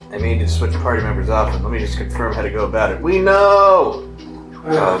I mean to switch party members often. Let me just confirm how to go about it. We know!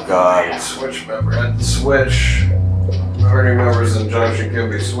 Oh, God. Switch member at the switch. Party members in junction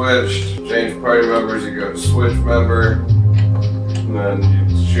can be switched. Change party members, you go to switch member. And then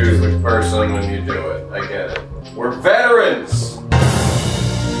you choose the person and you do it. I get it. We're veterans!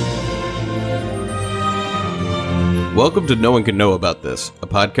 Welcome to No One Can Know About This, a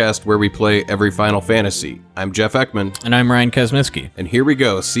podcast where we play every Final Fantasy. I'm Jeff Ekman. And I'm Ryan Kazmiski. And here we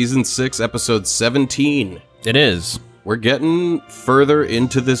go, Season 6, Episode 17. It is. We're getting further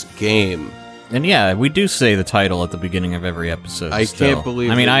into this game. And yeah, we do say the title at the beginning of every episode. I can't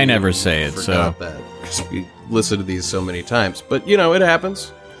believe I never say it, so. That, because we listen to these so many times. But, you know, it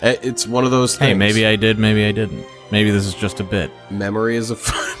happens. It's one of those things. Hey, maybe I did, maybe I didn't. Maybe this is just a bit. Memory is a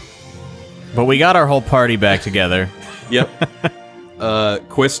fun. But we got our whole party back together. Yep.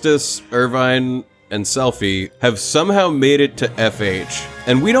 Quistis, Irvine, and Selphie have somehow made it to FH.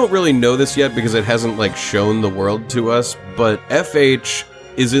 And we don't really know this yet because it hasn't, like, shown the world to us, but FH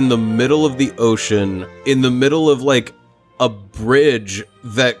is in the middle of the ocean, in the middle of, like, a bridge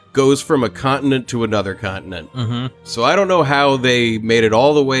that goes from a continent to another continent. Mm-hmm. So I don't know how they made it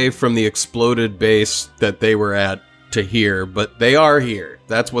all the way from the exploded base that they were at to here, but they are here.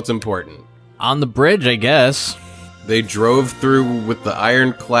 That's what's important. On the bridge, I guess. They drove through with the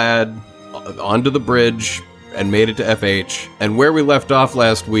ironclad onto the bridge and made it to FH. And where we left off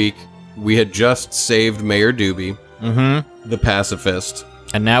last week, we had just saved Mayor Doobie, the pacifist.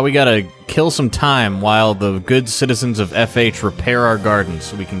 And now we gotta kill some time while the good citizens of FH repair our gardens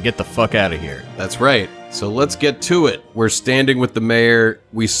so we can get the fuck out of here. That's right. So let's get to it. We're standing with the mayor.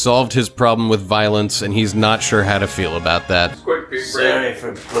 We solved his problem with violence, and he's not sure how to feel about that. Sorry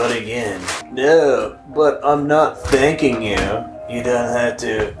for butting in. No, but I'm not thanking you. You don't have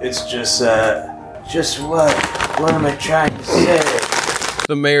to. It's just what? What am I trying to say?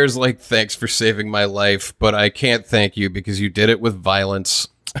 The mayor's like, thanks for saving my life, but I can't thank you because you did it with violence.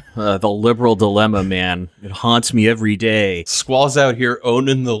 The liberal dilemma, man. It haunts me every day. Squall's out here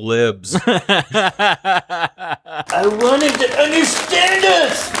owning the libs. I wanted to understand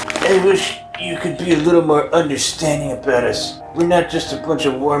us! I wish you could be a little more understanding about us. We're not just a bunch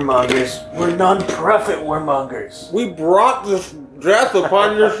of warmongers. We're non-profit warmongers. We brought this death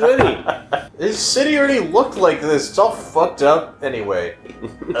upon your city. This city already looked like this. It's all fucked up anyway.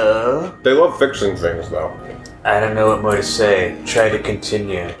 They love fixing things, though. I don't know what more to say. Try to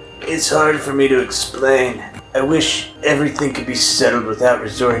continue. It's hard for me to explain. I wish everything could be settled without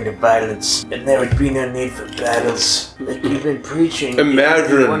resorting to violence, and there would be no need for battles. Like you've been preaching.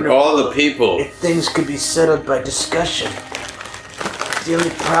 Imagine all the people. If things could be settled by discussion. The only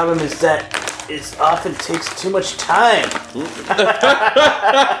problem is that it often takes too much time.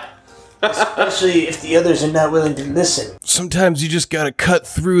 Especially if the others are not willing to listen. Sometimes you just gotta cut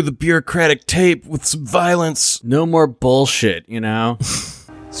through the bureaucratic tape with some violence. No more bullshit, you know?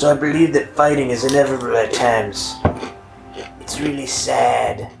 So I believe that fighting is inevitable at times. It's really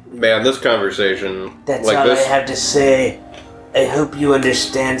sad. Man, this conversation... That's like all this... I have to say. I hope you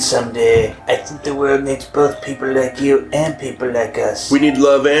understand someday. I think the world needs both people like you and people like us. We need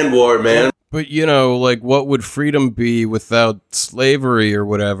love and war, man. But, you know, like, what would freedom be without slavery or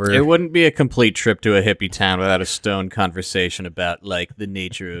whatever? It wouldn't be a complete trip to a hippie town without a stone conversation about, like, the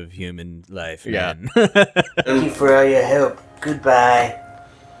nature of human life, man. Thank you for all your help. Goodbye.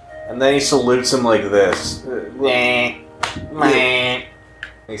 And then he salutes him like this. Any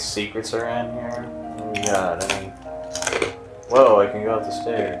secrets around here? Oh god, any... Whoa, I can go up the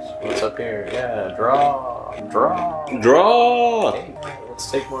stairs. What's up here? Yeah, draw. Draw! Hey,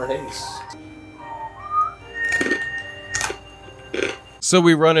 let's take more haste. So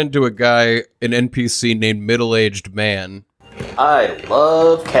we run into a guy, an NPC named Middle-Aged Man. I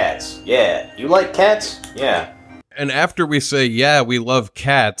love cats. Yeah. You like cats? Yeah. And after we say, yeah, we love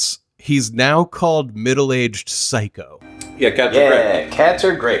cats, he's now called Middle-Aged Psycho. Yeah, cats are great. Yeah, cats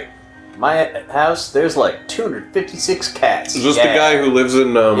are great. My house, there's like 256 cats. Is this the guy who lives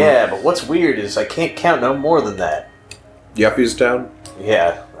in, Yeah, but what's weird is I can't count no more than that. Yuffie's Town?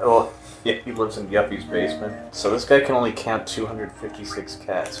 Yeah. Well, yeah, he lives in Yuffie's basement. So this guy can only count 256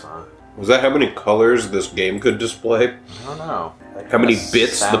 cats, huh? Was that how many colors this game could display? I don't know. How many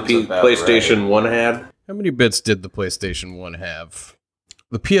bits the PlayStation 1 had? How many bits did the PlayStation 1 have?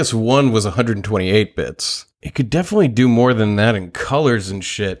 The PS1 was 128 bits. It could definitely do more than that in colors and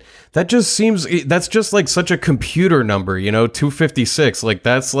shit. That just seems... That's just like such a computer number, you know? 256. Like,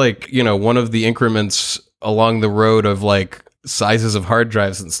 that's like, you know, one of the increments along the road of, like, sizes of hard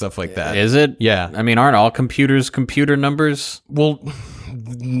drives and stuff like that. Is it? Yeah. I mean, aren't all computers computer numbers? Well,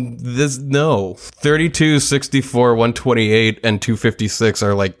 No. 32, 64, 128, and 256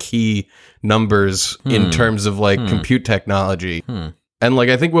 are like key numbers in terms of like compute technology. And like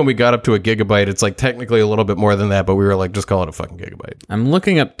I think when we got up to a gigabyte, it's like technically a little bit more than that, but we were like, just call it a fucking gigabyte. I'm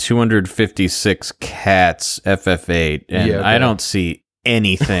looking up 256 cats FF8, and I don't see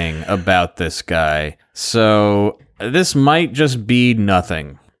anything about this guy. So this might just be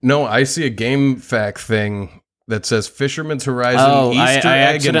nothing. No, I see a game fact thing that says Fisherman's Horizon Easter I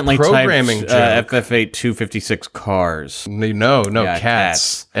egg accidentally and programming typed joke. FF8 256 cars. No, Yeah,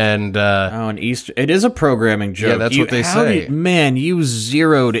 cats. And an Easter. It is a programming joke. Yeah, that's what they say. Man, you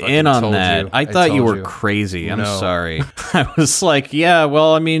zeroed in on told that. you. I I thought you told were you. crazy. I'm No. sorry. I was like, yeah,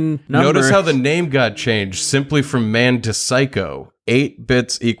 well, I mean, notice how the name got changed simply from man to psycho. 8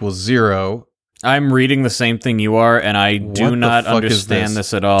 bits equals 0. I'm reading the same thing you are, and I What do the not fuck is understand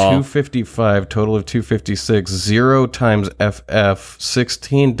this at all. 255, total of 256, 0 times FF,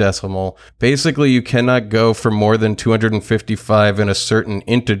 16 decimal. Basically, you cannot go for more than 255 in a certain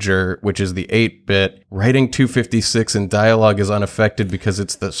integer, which is the 8-bit. Writing 256 in dialogue is unaffected because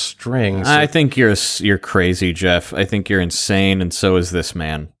it's the string. So, I think you're crazy, Jeff. I think you're insane, and so is this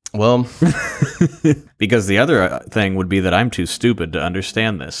man. well, Because the other thing would be that I'm too stupid to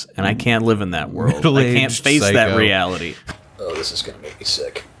understand this, and I can't live in that world. I can't Middle-aged face that psycho. reality. Oh, this is gonna make me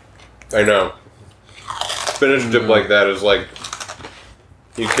sick. I know. Spinach dip like that is like,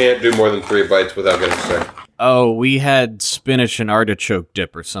 you can't do more than 3 bites without getting sick. Oh, we had spinach and artichoke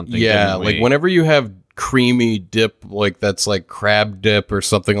dip or something. yeah, didn't we? like whenever you have creamy dip, like that's like crab dip or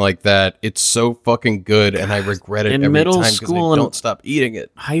something like that, it's so fucking good, and I regret it In every middle time because school I and- don't stop eating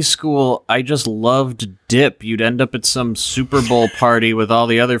it. high school, I just loved dip. You'd end up at some Super Bowl party with all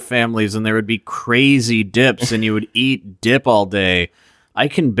the other families, and there would be crazy dips, and you would eat dip all day. I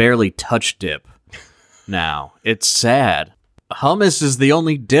can barely touch dip now. It's sad. Hummus is the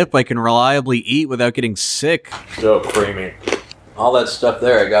only dip I can reliably eat without getting sick. So creamy. All that stuff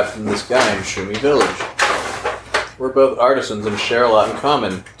there I got from this guy in Shumi Village. We're both artisans and share a lot in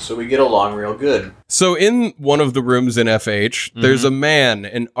common, so we get along real good. So in one of the rooms in FH, there's a man,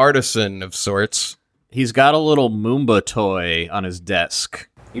 an artisan of sorts. He's got a little Moomba toy on his desk.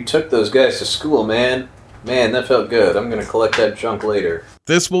 You took those guys to school, man. Man, that felt good. I'm gonna collect that junk later.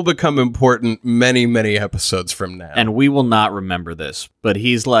 This will become important many, many episodes from now. And we will not remember this. But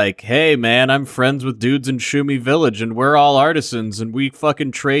he's like, hey, man, I'm friends with dudes in Shumi Village, and we're all artisans, and we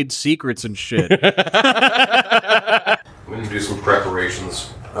fucking trade secrets and shit. I'm gonna do some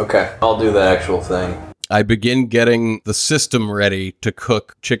preparations. Okay, I'll do the actual thing. I begin getting the system ready to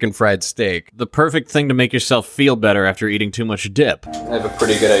cook chicken fried steak. The perfect thing to make yourself feel better after eating too much dip. I have a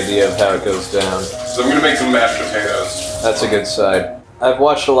pretty good idea of how it goes down. So I'm gonna make some mashed potatoes. That's a good side. I've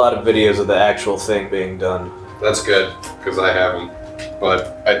watched a lot of videos of the actual thing being done. That's good, because I haven't.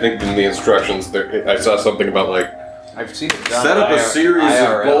 But I think in the instructions, I saw something about like, I've seen it done. set up a series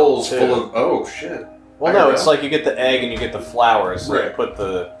IRL of bowls too. full of, oh shit. Well, no, IRL. it's like you get the egg and you get the flour, so you Right. put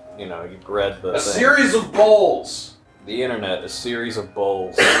the, you bread the A thing. series of bowls. The internet, a series of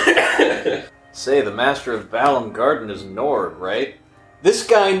bowls. Say, the master of Balam Garden is Nord, right? This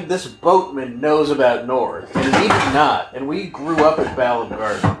boatman knows about Nord, and we do not, and we grew up at Balam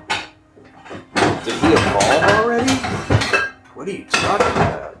Garden. Did he evolve already? What are you talking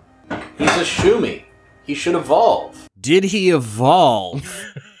about? He's a Shumi. He should evolve. Did he evolve?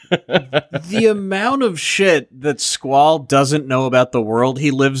 The amount of shit that Squall doesn't know about the world he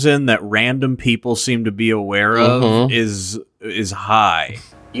lives in that random people seem to be aware of is high.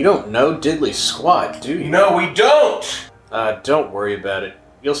 You don't know Diddley Squat, do you? No, we don't! Don't worry about it.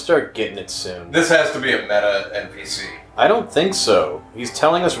 You'll start getting it soon. This has to be a meta NPC. I don't think so. He's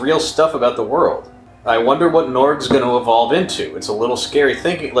telling us real stuff about the world. I wonder what Norg's going to evolve into. It's a little scary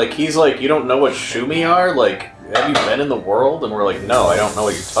thinking. Like, he's like, you don't know what Shumi are? Like, have you been in the world? And we're like, no, I don't know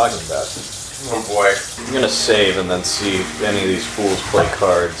what you're talking about. Oh boy. I'm going to save and then see if any of these fools play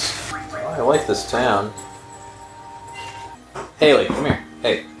cards. Oh, I like this town. Haley, come here.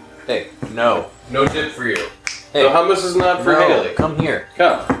 Hey, no. No dip for you. Hey, The hummus is not for no, Haley. come here.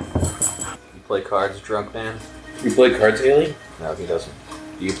 Come. You play cards, drunk man? You play cards, Haley? No, he doesn't.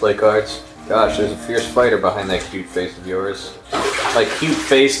 Do you play cards? Gosh, there's a fierce fighter behind that cute face of yours. Like, cute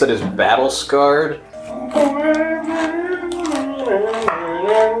face that is battle scarred.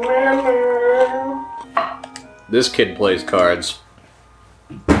 This kid plays cards.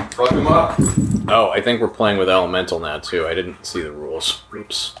 Fuck him up. Oh, I think we're playing with Elemental now, too. I didn't see the rules.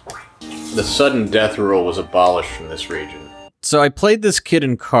 Oops. The sudden death rule was abolished from this region. So I played this kid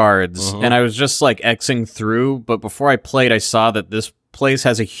in cards, and I was just like Xing through, but before I played, I saw that this place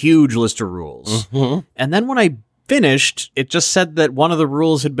has a huge list of rules. And then when I finished, it just said that one of the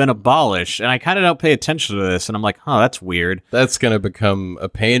rules had been abolished, and I kind of don't pay attention to this, and I'm like, huh, that's weird. That's going to become a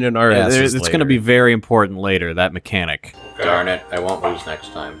pain in our asses It's going to be very important later, that mechanic. Okay. Darn it, I won't lose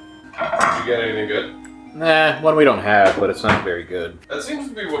next time. Did you get anything good? Nah, one we don't have, but it's not very good. That seems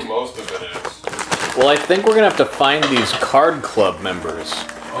to be what most of it is. Well, I think we're going to have to find these card club members.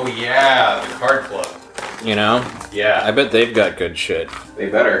 Oh yeah, the card club. You know? Yeah. I bet they've got good shit. They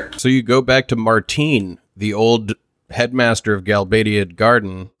better. So you go back to Martine, the old headmaster of Galbadia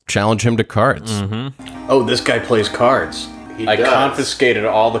Garden, challenge him to cards. Oh, this guy plays cards. I does. confiscated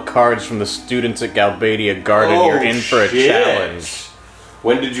all the cards from the students at Galbadia Garden. Oh, You're in for a shit. challenge.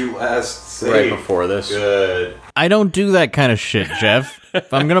 When did you last save? Right before this. Good. I don't do that kind of shit, Jeff.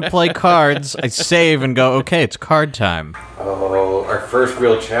 If I'm gonna play cards, I save and go, okay, it's card time. Oh, our first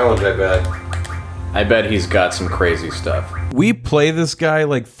real challenge, I bet. I bet he's got some crazy stuff. We play this guy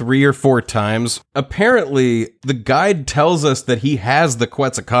like 3 or 4 times. Apparently, the guide tells us that he has the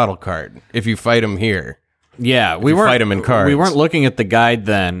Quetzalcoatl card if you fight him here. Yeah, you fight him in cards. We weren't looking at the guide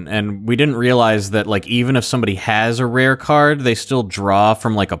then, and we didn't realize that, like, even if somebody has a rare card, they still draw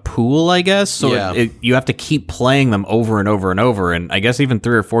from, like, a pool, I guess. So Yeah. you have to keep playing them over and over and over, and I guess even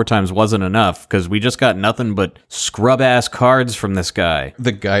 3 or 4 times wasn't enough, because we just got nothing but scrub-ass cards from this guy.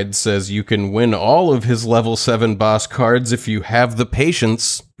 The guide says you can win all of his level 7 boss cards if you have the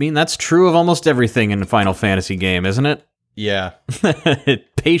patience. I mean, that's true of almost everything in a Final Fantasy game, isn't it? Yeah.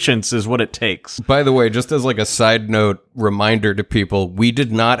 Patience is what it takes. By the way, just as like a side note reminder to people, we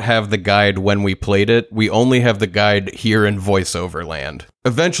did not have the guide when we played it. We only have the guide here in voiceover land.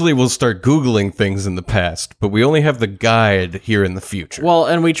 Eventually we'll start Googling things in the past, but we only have the guide here in the future. Well,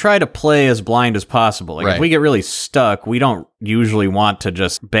 and we try to play as blind as possible. Like, Right. if we get really stuck, we don't usually want to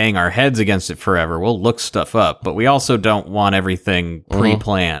just bang our heads against it forever. We'll look stuff up, but we also don't want everything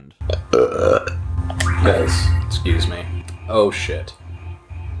pre-planned. Nice. Excuse me. Oh, shit.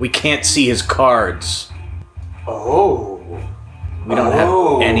 We can't see his cards. Oh. We don't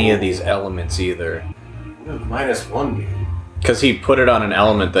have any of these elements either. -1, dude. Because he put it on an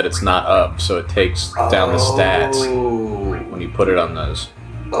element that it's not up, so it takes down the stats Oh. when you put it on those.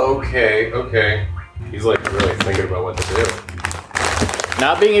 Okay. He's like really thinking about what to do.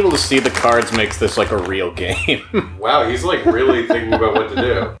 Not being able to see the cards makes this like a real game. Wow, he's like really thinking about what to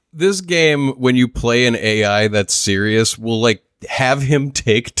do. This game, when you play an AI that's serious, will like have him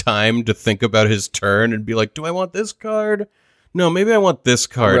take time to think about his turn and be like, do I want this card? No, maybe I want this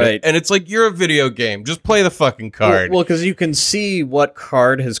card. Right. And it's like, you're a video game. Just play the fucking card. Well, because you can see what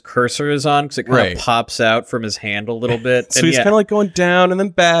card his cursor is on, because it kind Right. of pops out from his hand a little bit. So he's kind of like going down and then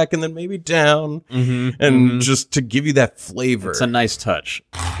back and then maybe down. And just to give you that flavor. it's a nice touch.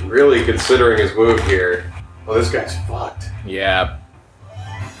 Really considering his move here. Oh, this guy's fucked. Yeah,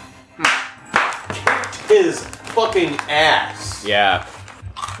 His fucking ass. yeah.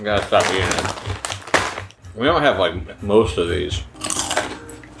 I gotta stop eating it. We don't have like most of these.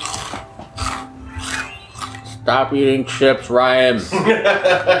 Stop eating chips, Ryan.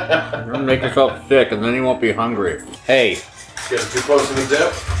 You're gonna make yourself sick, and then you won't be hungry. Hey, Getting too close to the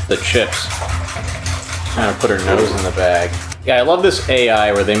dip. the chips. Trying to put her nose in the bag. Yeah, I love this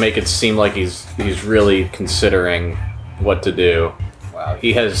AI where they make it seem like he's really considering what to do. Wow,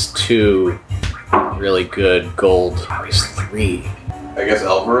 he has 2 really good gold. Oh, he's 3. I guess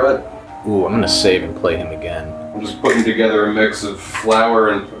Alvarad. Ooh, I'm gonna save and play him again. I'm just putting together a mix of flour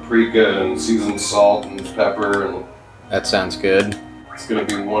and paprika and seasoned salt and pepper, and That sounds good. it's gonna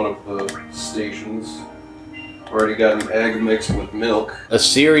be one of the stations. Already got an egg mixed with milk. A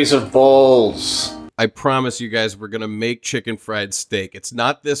series of bowls. I promise you guys we're going to make chicken fried steak. It's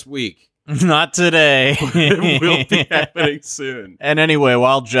not this week. Not today. It will be happening soon. And anyway,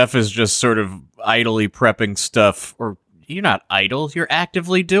 while Jeff is just sort of idly prepping stuff, or you're not idle, you're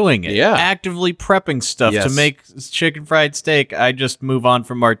actively doing it. Yeah. Actively prepping stuff to Yes. make chicken fried steak. I just move on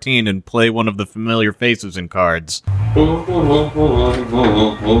from Martine and play one of the familiar faces in cards.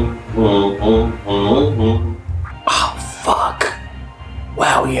 Oh, fuck.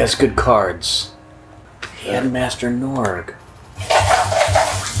 Wow, he has good cards. Handmaster Norg.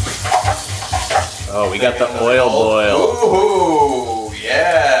 Oh, we got the oil boil. Ooh,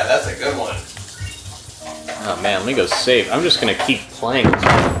 yeah, that's a good one. Oh man, let me go save. I'm just gonna keep playing.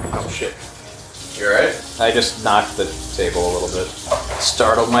 Oh shit. You alright? I just knocked the table a little bit.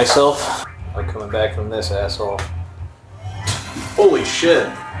 Startled myself. I'm coming back from this asshole. Holy shit.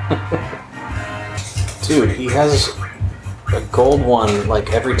 Dude, he has a gold one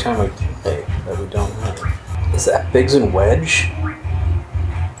like every time we play that we don't have. Is that Biggs and Wedge? I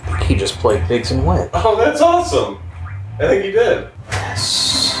think he just played Biggs and Wedge. Oh, that's awesome. I think he did.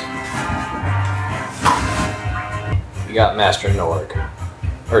 Yes. You got Master Norg.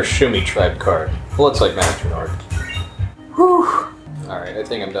 Or Shumi Tribe card. Well, looks like Master Norg. Whew. Alright, I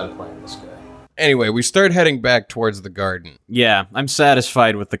think I'm done playing this guy. Anyway, we start heading back towards the garden. Yeah, I'm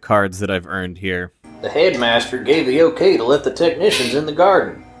satisfied with the cards that I've earned here. The headmaster gave the okay to let the technicians in the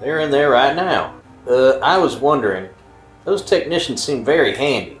garden. They're in there right now. I was wondering, those technicians seem very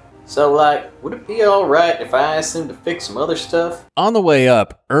handy. So, would it be alright if I asked them to fix some other stuff? On the way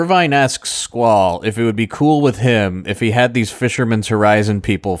up, Irvine asks Squall if it would be cool with him if he had these Fisherman's Horizon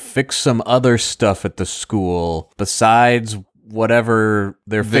people fix some other stuff at the school besides whatever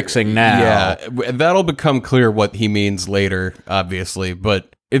they're fixing now. Yeah, that'll become clear what he means later, obviously,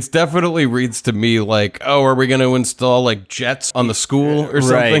 but it's definitely reads to me like, oh, are we going to install, like, jets on the school or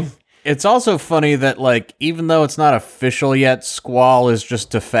something? Right. It's also funny that, like, even though it's not official yet, Squall is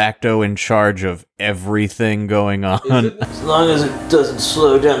just de facto in charge of everything going on. As long as it doesn't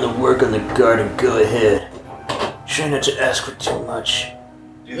slow down the work on the garden, go ahead. Try not to ask for too much.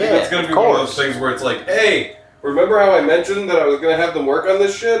 Do you think it's going to be one of those things where it's like, hey, remember how I mentioned that I was going to have them work on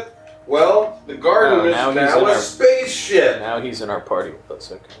this shit? Well, the garden is now a spaceship. Now he's in our party with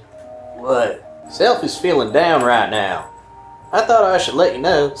us, okay. What? Self is feeling down right now. I thought I should let you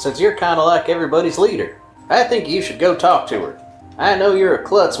know, since you're kinda like everybody's leader. I think you should go talk to her. I know you're a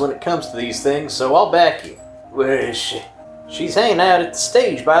klutz when it comes to these things, so I'll back you. Where is she? She's hanging out at the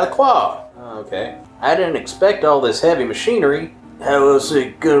stage by the quad. Okay. I didn't expect all this heavy machinery. How else are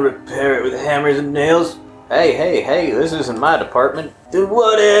you gonna repair it with hammers and nails? Hey, this isn't my department. Then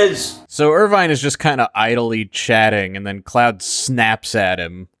what is? So Irvine is just kind of idly chatting, and then Cloud snaps at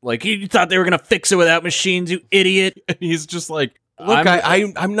him. Like, you thought they were going to fix it without machines, you idiot? And he's just like, look,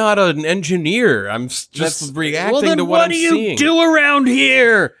 I'm not an engineer. I'm just reacting to what I'm seeing. What do you do around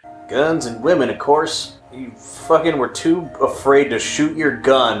here? Guns and women, of course. You fucking were too afraid to shoot your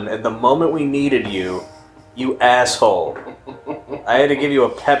gun at the moment we needed you. You asshole. I had to give you a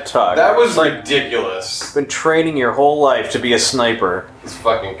pep talk. That was ridiculous. You've been training your whole life to be a sniper. This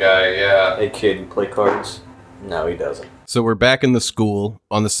fucking guy, yeah. Hey kid, you play cards? No, he doesn't. So we're back in the school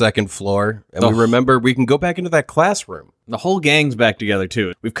on the second floor, and we remember we can go back into that classroom. The whole gang's back together,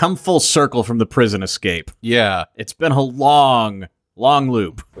 too. We've come full circle from the prison escape. Yeah. It's been a long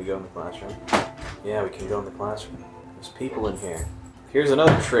loop. We go in the classroom? Yeah, we can go in the classroom. There's people in here. Here's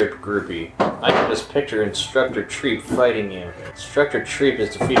another Treep groupie. I can just picture Instructor Treep fighting you. Instructor Treep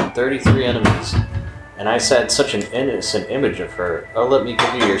has defeated 33 enemies. And I had such an innocent image of her. Oh, let me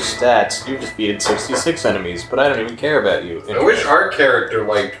give you your stats. You defeated 66 enemies, but I don't even care about you. I wish our character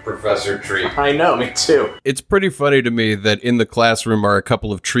liked Professor Treep. I know, me too. It's pretty funny to me that in the classroom are a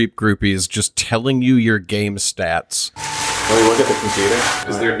couple of Treep groupies just telling you your game stats. Let me look at the computer.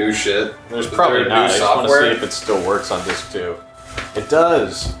 Is there new shit? There's probably not. I just want to see if it still works on disc 2. It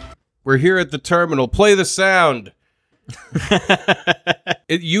does. We're here at the terminal. Play the sound.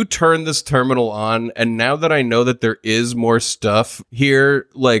 You turn this terminal on, and now that I know that there is more stuff here,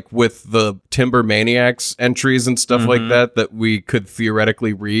 like with the Timber Maniacs entries and stuff like that we could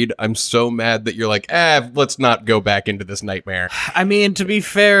theoretically read, I'm so mad that you're like, let's not go back into this nightmare. I mean, to be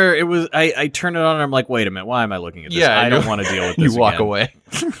fair, it was I turned it on and I'm like, wait a minute, why am I looking at this? Yeah, I don't want to deal with this. You walk away.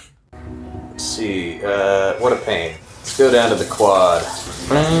 Let's see. What a pain. Let's go down to the quad.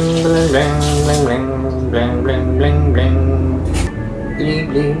 Bling, bling, bling, bling, bling, bling, bling, bling.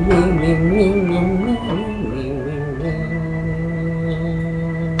 Bling, bling, bling, bling, bling, bling, bling, bling.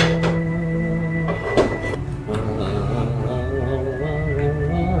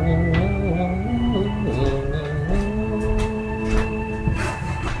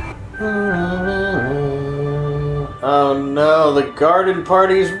 Oh no, the garden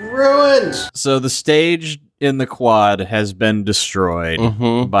party's ruined! So the stage in the quad has been destroyed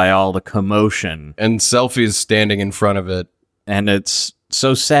by all the commotion. And Selfie's standing in front of it. And it's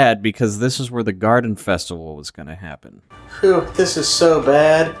so sad because this is where the garden festival was going to happen. Phew, this is so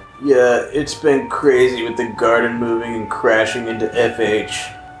bad. Yeah, it's been crazy with the garden moving and crashing into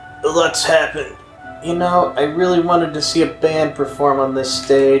FH. A lot's happened. You know, I really wanted to see a band perform on this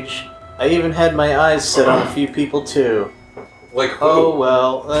stage. I even had my eyes set on a few people too. Like who? Oh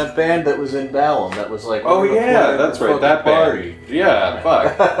well, that band that was in Ballum, that was like... Oh yeah, that's right, that party. band. Yeah,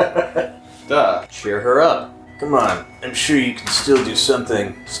 fuck. Duh. Cheer her up. Come on, I'm sure you can still do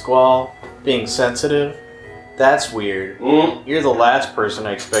something. Squall, being sensitive? That's weird. You're the last person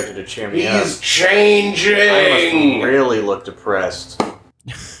I expected to cheer me up. He's changing! I must really look depressed.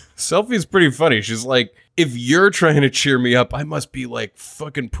 Selfie's pretty funny. She's like, if you're trying to cheer me up, I must be like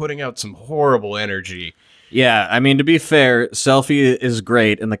fucking putting out some horrible energy. Yeah, I mean, to be fair, Selfie is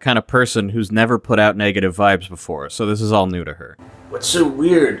great and the kind of person who's never put out negative vibes before, so this is all new to her. What's so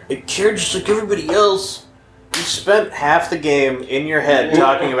weird? I care just like everybody else. You spent half the game in your head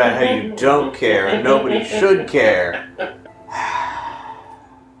talking about how you don't care and nobody should care.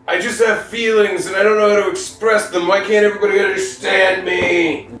 I just have feelings and I don't know how to express them. Why can't everybody understand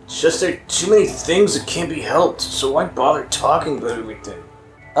me? It's just there are too many things that can't be helped, so why bother talking about everything?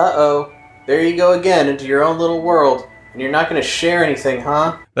 Uh-oh. There you go again into your own little world, and you're not going to share anything,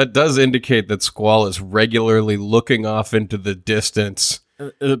 huh? That does indicate that Squall is regularly looking off into the distance,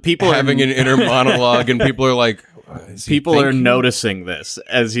 People having an inner monologue, and people are like, people are noticing this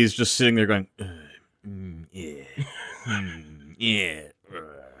as he's just sitting there going, yeah.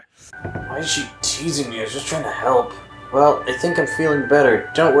 Why is she teasing me? I was just trying to help. Well, I think I'm feeling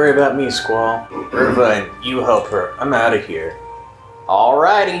better. Don't worry about me, Squall. Irvine, you help her. I'm out of here.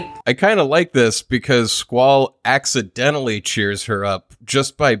 Alrighty. I kind of like this because Squall accidentally cheers her up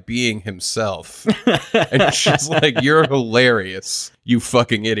just by being himself. And she's like, you're hilarious, you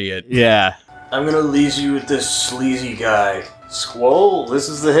fucking idiot. Yeah. I'm gonna leave you with this sleazy guy. Squall, this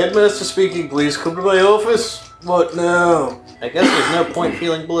is the headmaster speaking. Please come to my office. What now? I guess there's no point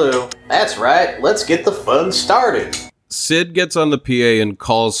feeling blue. That's right. Let's get the fun started. Sid gets on the PA and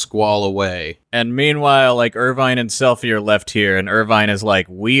calls Squall away. And meanwhile, like, Irvine and Selfie are left here, and Irvine is like,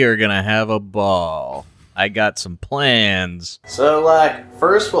 we are gonna have a ball. I got some plans. So,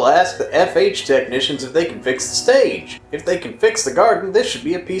 first we'll ask the FH technicians if they can fix the stage. If they can fix the garden, this should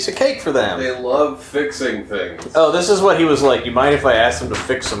be a piece of cake for them. They love fixing things. Oh, this is what he was like. You mind if I ask them to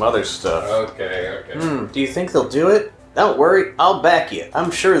fix some other stuff? Okay. Do you think they'll do it? Don't worry, I'll back you. I'm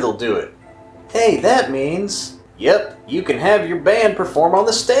sure they'll do it. Hey, that means... Yep, you can have your band perform on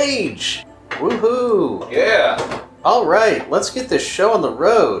the stage. Woohoo! Yeah. Alright, let's get this show on the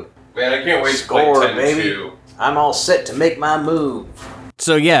road. Man, I can't wait Score, to play 10-2. baby. I'm all set to make my move.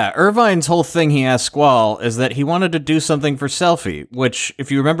 So yeah, Irvine's whole thing he asked Squall is that he wanted to do something for Selfie, which,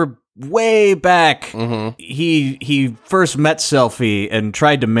 if you remember way back, he first met Selfie and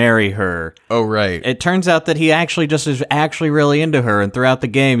tried to marry her. Oh, right. It turns out that he actually just is actually really into her, and throughout the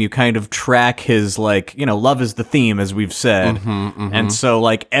game you kind of track his, love is the theme, as we've said. And so,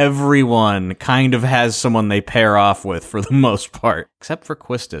 everyone kind of has someone they pair off with for the most part, except for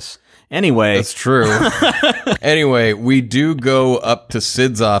Quistis. Anyway. That's true. Anyway, we do go up to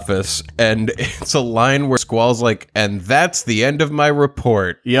Sid's office, and it's a line where Squall's like, and that's the end of my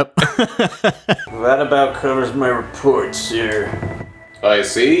report. Yep. That about covers my report, sir. I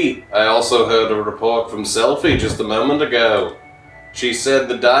see. I also heard a report from Selfie just a moment ago. She said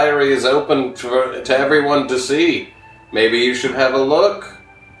the diary is open to everyone to see. Maybe you should have a look.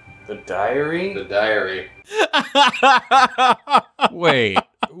 The diary? The diary. Wait.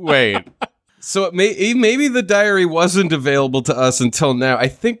 So maybe the diary wasn't available to us until now. I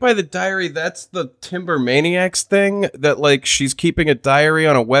think by the diary, that's the Timber Maniacs thing, that she's keeping a diary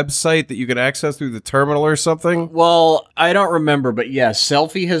on a website that you can access through the terminal or something. Well, I don't remember, but yeah,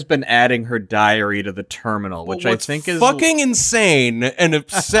 Selfie has been adding her diary to the terminal, which I think is fucking insane and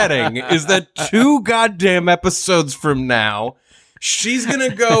upsetting is that 2 goddamn episodes from now, she's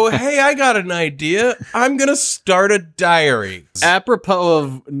gonna go, hey, I got an idea. I'm gonna start a diary. Apropos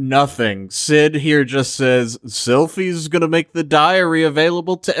of nothing, Sid here just says, Selfie's gonna make the diary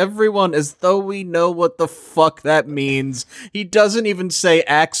available to everyone, as though we know what the fuck that means. He doesn't even say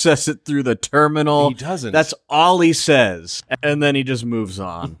access it through the terminal. He doesn't. That's all he says. And then he just moves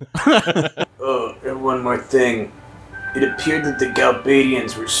on. Oh, and one more thing. It appeared that the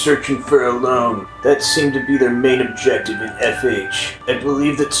Galbadians were searching for Alone. That seemed to be their main objective in FH. I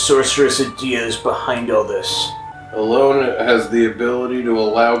believe that Sorceress Adia is behind all this. Alone has the ability to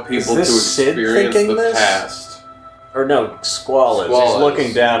allow people to this Sid experience thinking the this? past. Or no, Squall is. Squall He's is.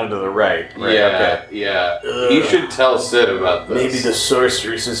 looking down into the right. Yeah. You should tell Sid about this. Maybe the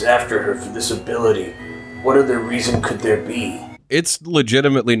Sorceress is after her for this ability. What other reason could there be? It's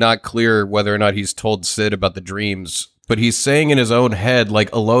legitimately not clear whether or not he's told Sid about the dreams, but he's saying in his own head,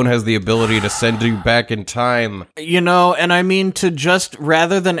 Alone has the ability to send you back in time. And I mean, to just,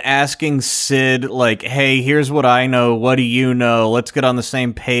 rather than asking Sid, hey, here's what I know, what do you know, let's get on the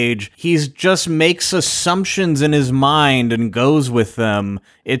same page, he's just makes assumptions in his mind and goes with them.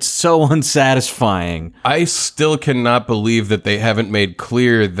 It's so unsatisfying. I still cannot believe that they haven't made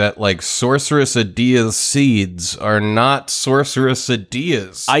clear that, Sorceress Adia's seeds are not Sorceress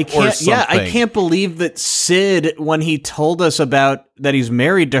Adia's. I can't believe that Sid, when he told us about that he's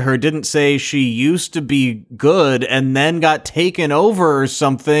married to her, didn't say she used to be good and then got taken over or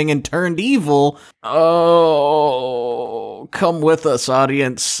something and turned evil. Oh, come with us,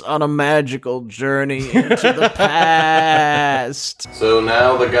 audience, on a magical journey into the past. So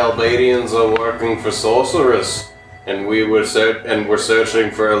now the Galbadians are working for Sorceress, and we're searching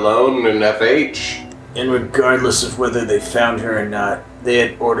for Alone in FH. And regardless of whether they found her or not, they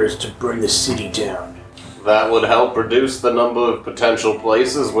had orders to burn the city down. That would help reduce the number of potential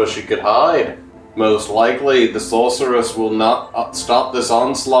places where she could hide. Most likely, the sorceress will not stop this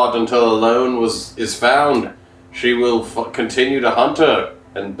onslaught until Alone is found. She will continue to hunt her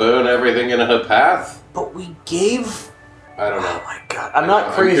and burn everything in her path. But we gave... I don't know. Oh my god. I'm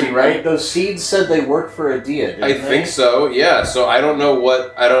not crazy, right? Those seeds said they worked for Adia, didn't I they? think so, yeah. So I don't know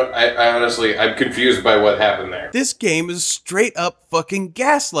what... I honestly... I'm confused by what happened there. This game is straight up fucking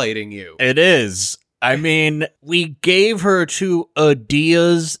gaslighting you. It is. I mean, we gave her to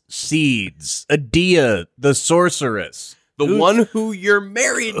Adia's seeds. Adia, the sorceress. The one who you're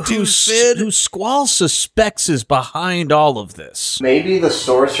married to, Sid. Who Squall suspects is behind all of this. Maybe the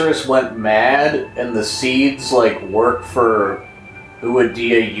sorceress went mad and the seeds, like, work for who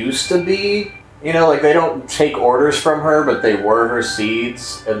Adia used to be. You know, like, they don't take orders from her, but they were her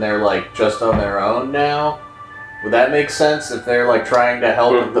seeds, and they're, like, just on their own now. Would that make sense if they're, like, trying to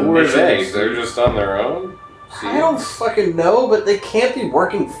help with the Who are mission? they? They're just on their own? I don't fucking know, but they can't be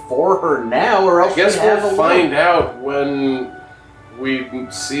working for her now, or else I guess we'd have we'll a find out when we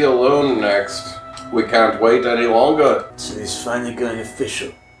see Alone next. We can't wait any longer. So he's finally going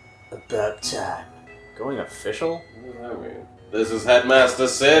official. About time. Going official? What does that mean? This is Headmaster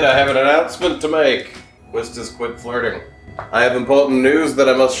Sid. I have an announcement to make. Wistus, quit flirting. I have important news that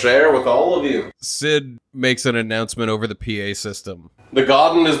I must share with all of you. Sid makes an announcement over the PA system. The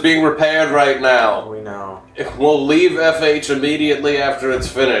garden is being repaired right now. We know. We'll leave FH immediately after it's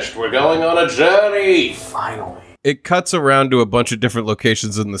finished. We're going on a journey. Finally. It cuts around to a bunch of different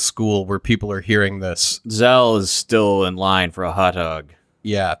locations in the school where people are hearing this. Zell is still in line for a hot dog.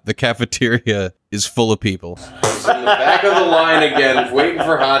 Yeah, the cafeteria is full of people. It's in the back of the line again, waiting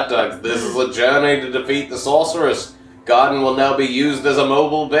for hot dogs. This is a journey to defeat the sorceress. Garden will now be used as a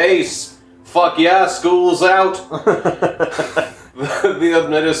mobile base. Fuck yeah, school's out. The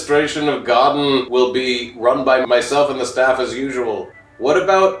administration of Garden will be run by myself and the staff as usual. What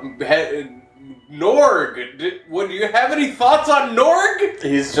about Norg? Would you have any thoughts on Norg?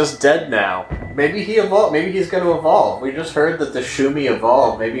 He's just dead now. Maybe he evolved. Maybe he's going to evolve. We just heard that the Shumi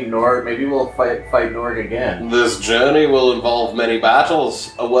evolved. Maybe we'll fight Norg again. This journey will involve many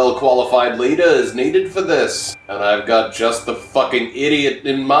battles. A well-qualified leader is needed for this. And I've got just the fucking idiot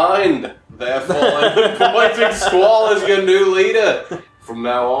in mind. Therefore, I'm appointing Squall as your new leader. From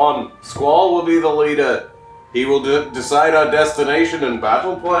now on, Squall will be the leader. He will decide our destination and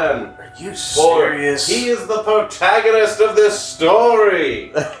battle plan. Are you For serious? he is the protagonist of this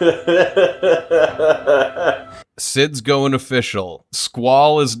story. Sid's going official.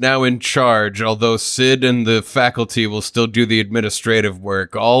 Squall is now in charge, although Sid and the faculty will still do the administrative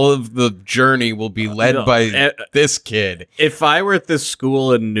work. All of the journey will be led by this kid. If I were at this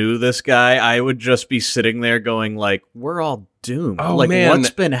school and knew this guy, I would just be sitting there going like, we're all doomed. Oh, like, man.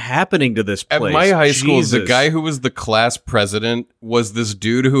 what's been happening to this place? At my high school, the Jesus. guy who was the class president was this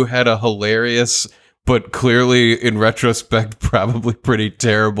dude who had a hilarious, but clearly, in retrospect, probably pretty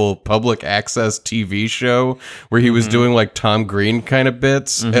terrible public access TV show where he was doing like Tom Green kind of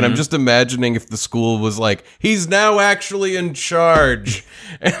bits. And I'm just imagining if the school was like, he's now actually in charge.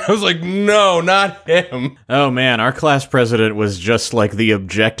 And I was like, no, not him. Oh man, our class president was just like the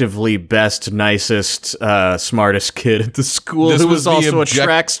objectively best, nicest, smartest kid at the school This who was was the also a object-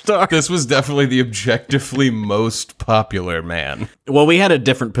 track star. This was definitely the objectively most popular man. Well, we had a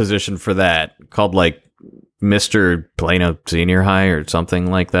different position for that called like Mr. Plano Senior High or something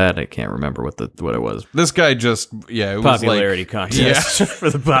like that. I can't remember what it was. This guy just, it was Popularity like, contest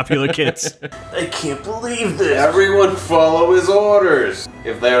for the popular kids. I can't believe this. Everyone follow his orders.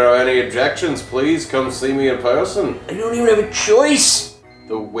 If there are any objections, please come see me in person. I don't even have a choice.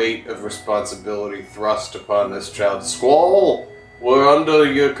 The weight of responsibility thrust upon this child. Squall, we're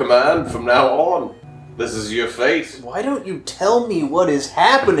under your command from now on. This is your fate. Why don't you tell me what is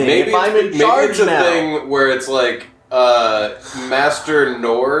happening if I'm in maybe charge it's a now? thing where it's like Master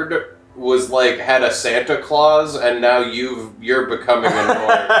Nord was like had a Santa Claus and now you're becoming a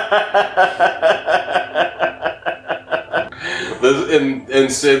Nord.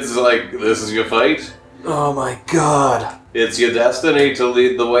 And Sid's like, this is your fate. Oh my god. It's your destiny to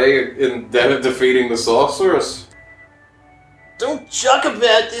lead the way in defeating the sorceress. Don't joke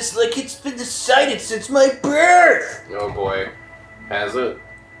about this like it's been decided since my birth. Oh boy. Has it?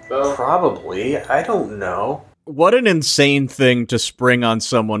 Though? Probably. I don't know. What an insane thing to spring on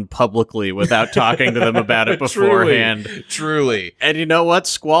someone publicly without talking to them about it beforehand. Truly. And you know what?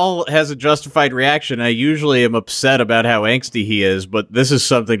 Squall has a justified reaction. I usually am upset about how angsty he is, but this is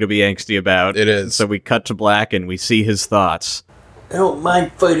something to be angsty about. It is. So we cut to black and we see his thoughts. I don't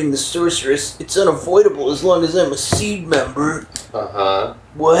mind fighting the sorceress. It's unavoidable as long as I'm a seed member. Uh-huh.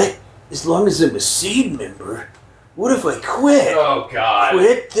 What? As long as I'm a seed member? What if I quit? Oh, God.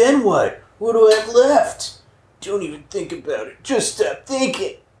 Quit? Then what? What do I have left? Don't even think about it. Just stop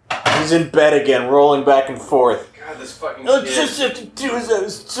thinking. He's in bed again, rolling back and forth. God, this fucking I'll kid. just have to do as I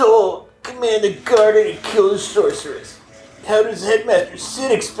was told. Command the garden and kill the sorceress. How does Headmaster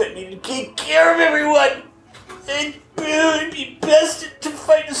Sid expect me to take care of everyone? It'd be best to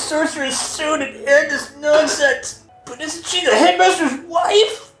fight the sorceress soon and end this nonsense. But isn't she the headmaster's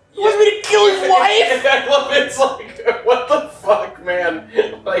wife? He wants me to kill his wife? I love it. It's like, what the fuck, man?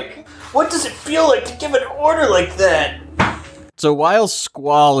 Like, What does it feel like to give an order like that? So while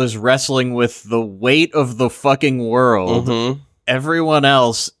Squall is wrestling with the weight of the fucking world, everyone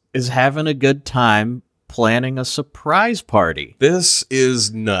else is having a good time planning a surprise party. This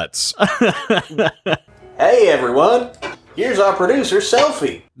is nuts. Hey everyone, here's our producer,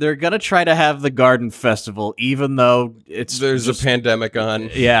 Selfie. They're gonna try to have the garden festival, even though There's a pandemic on.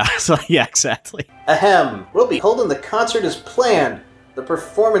 yeah, so yeah, exactly. Ahem, we'll be holding the concert as planned. The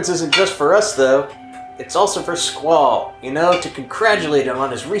performance isn't just for us though. It's also for Squall, to congratulate him on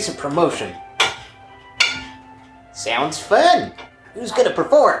his recent promotion. Sounds fun. Who's gonna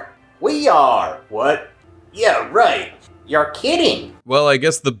perform? We are. What? Yeah, right. You're kidding. Well, I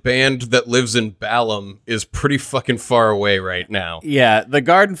guess the band that lives in Balam is pretty fucking far away right now. Yeah, the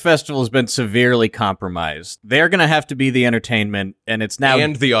garden festival has been severely compromised. They're gonna have to be the entertainment, and it's now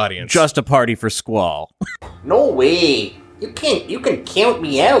And the audience. just a party for Squall. No way. You can count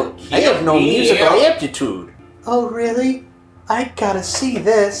me out. I have no musical aptitude. Oh, really? I gotta see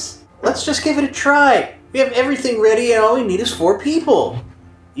this. Let's just give it a try. We have everything ready and all we need is 4 people.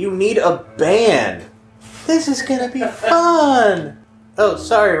 You need a band. This is gonna be fun. Oh,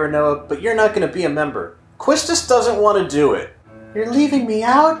 sorry, Renoa, but you're not gonna be a member. Quistis doesn't want to do it. You're leaving me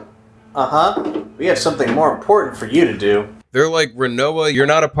out? Uh-huh. We have something more important for you to do. They're like, Renoa, you're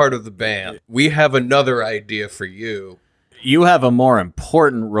not a part of the band. We have another idea for you. You have a more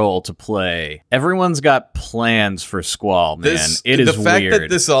important role to play. Everyone's got plans for Squall, man. It is the fact weird. that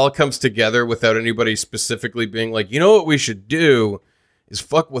this all comes together without anybody specifically being like, you know what we should do is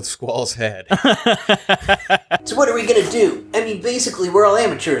fuck with Squall's head. So what are we gonna do? I mean, basically, we're all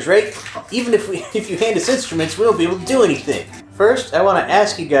amateurs, right? Even if you hand us instruments, we won't be able to do anything. First, I want to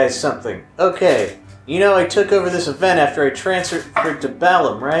ask you guys something. Okay, I took over this event after I transferred to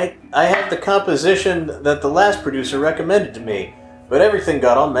Balam, right? I have the composition that the last producer recommended to me, but everything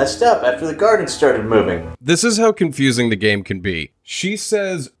got all messed up after the garden started moving. This is how confusing the game can be. She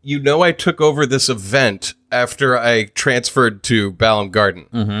says, I took over this event after I transferred to Balam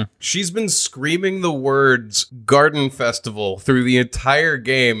Garden. She's been screaming the words Garden Festival through the entire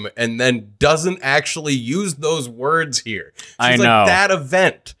game and then doesn't actually use those words here. She's I know. like, that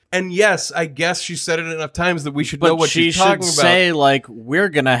event. And yes, I guess she said it enough times that we should know but what she she's should talking about. say, like, we're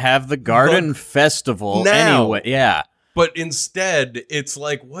gonna have the garden festival now. anyway. Yeah. But instead, it's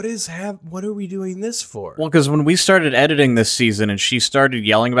like, what are we doing this for? Well, because when we started editing this season and she started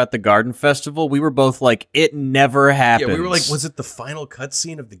yelling about the garden festival, we were both like, it never happens. Yeah, we were like, was it the final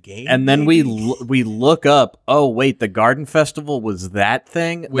cutscene of the game? And then we look up, oh, wait, the garden festival was that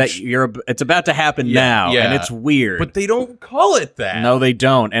thing? Which- It's about to happen now, yeah. and it's weird. But they don't call it that. No, they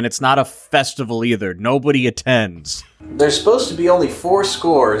don't, and it's not a festival either. Nobody attends. There's supposed to be only 4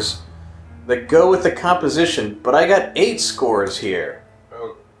 scores that go with the composition, but I got 8 scores here.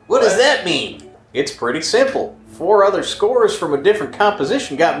 Oh, What does that mean? It's pretty simple. 4 other scores from a different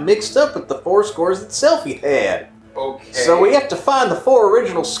composition got mixed up with the 4 scores that Selfie had. okay. So we have to find the 4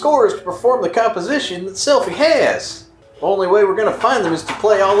 original scores to perform the composition that Selfie has. The only way we're going to find them is to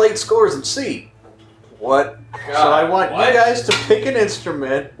play all 8 scores and see. What? So I want what? you guys to pick an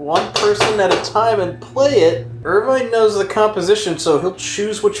instrument, one person at a time, and play it. Irvine knows the composition, so he'll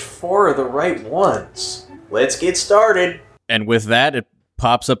choose which 4 are the right ones. Let's get started. And with that, it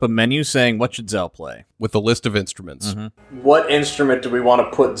pops up a menu saying, what should Zell play? With a list of instruments. What instrument do we want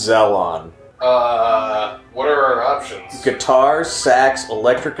to put Zell on? What are our options? Guitar, sax,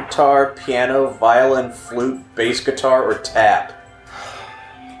 electric guitar, piano, violin, flute, bass guitar, or tap?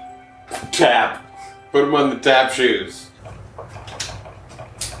 Tap. Put him on the tap shoes.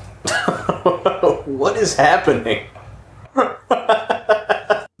 What is happening?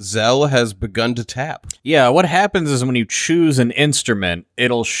 Zell has begun to tap. Yeah, what happens is when you choose an instrument,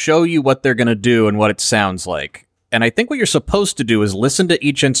 it'll show you what they're going to do and what it sounds like. And I think what you're supposed to do is listen to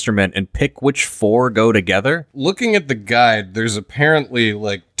each instrument and pick which 4 go together. Looking at the guide, there's apparently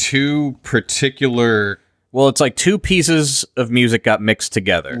like 2 particular... Well, it's like 2 pieces of music got mixed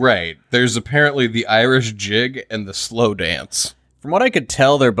together. Right. There's apparently the Irish jig and the slow dance. From what I could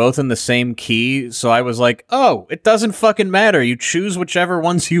tell, they're both in the same key, so I was like, oh, it doesn't fucking matter. You choose whichever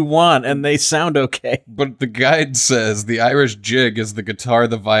ones you want, and they sound okay. But the guide says the Irish jig is the guitar,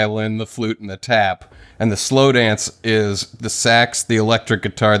 the violin, the flute, and the tap. And the slow dance is the sax, the electric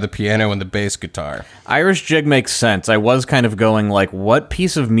guitar, the piano, and the bass guitar. Irish jig makes sense. I was kind of going like, what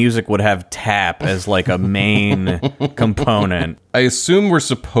piece of music would have tap as like a main component? I assume we're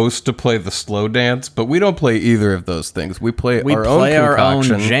supposed to play the slow dance, but we don't play either of those things. We play We our play own our own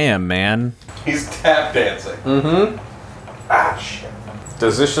concoction. jam, man. He's tap dancing. Ah, shit.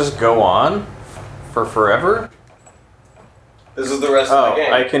 Does this just go on for forever? This is the rest Oh, of the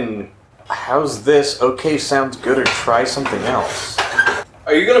game. I can... How's this? Okay, sounds good, or try something else.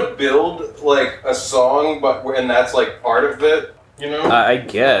 Are you gonna build, like, a song, and that's, like, part of it? You know? I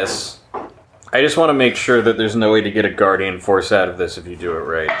guess. I just want to make sure that there's no way to get a Guardian Force out of this if you do it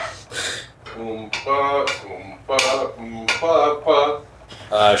right. Oompa, oompa, oompa,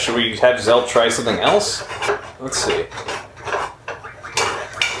 pa. Should we have Zell try something else? Let's see.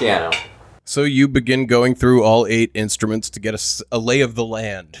 Piano. So you begin going through all 8 instruments to get a lay of the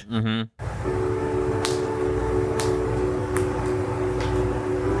land.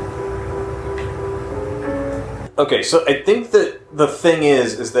 Okay, so I think that the thing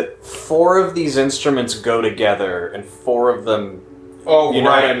is that 4 of these instruments go together, and 4 of them... Oh, You know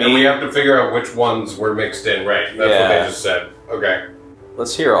right, what I and mean? we have to figure out which ones were mixed in, right? That's what Yeah. they just said. Okay.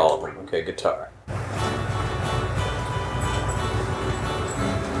 Let's hear all of them. Okay, guitar.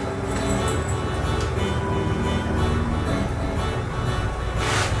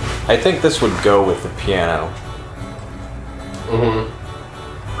 I think this would go with the piano. Mm-hmm.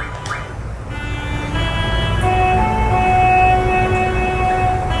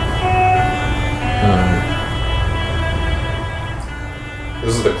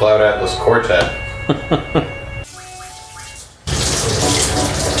 This is the Cloud Atlas Quartet.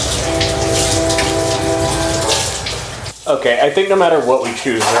 Okay, I think no matter what we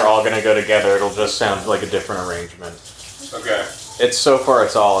choose, they're all gonna go together. It'll just sound like a different arrangement. Okay. It's so far,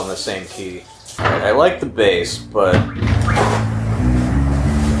 it's all in the same key. Alright, I like the bass, but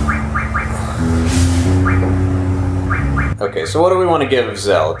okay. So what do we want to give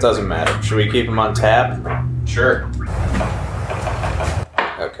Zell? It doesn't matter. Should we keep him on tap? Sure.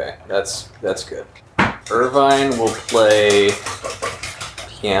 Okay, that's good. Irvine will play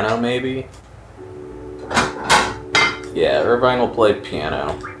piano, maybe. Yeah, Irvine will play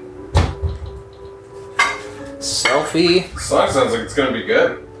piano. Selfie This song sounds like it's gonna be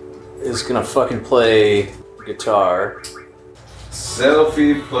good. is gonna fucking play guitar.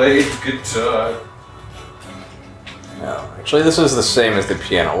 Selfie played guitar. No, actually, this is the same as the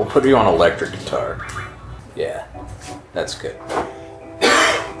piano. We'll put you on electric guitar. Yeah, that's good.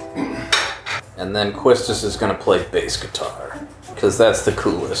 And then Quistis is gonna play bass guitar, because that's the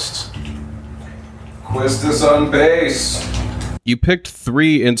coolest. Quistis on bass. You picked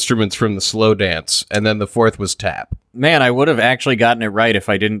 3 instruments from the slow dance, and then the 4th was tap. Man, I would have actually gotten it right if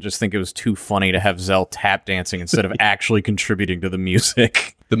I didn't just think it was too funny to have Zell tap dancing instead of actually contributing to the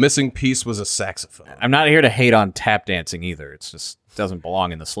music. The missing piece was a saxophone. I'm not here to hate on tap dancing either. It's just it doesn't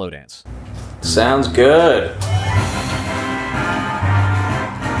belong in the slow dance. Sounds good.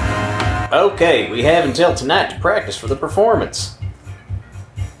 Okay, we have until tonight to practice for the performance.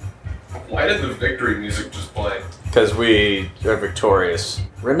 Why did the victory music just play? Because we are victorious.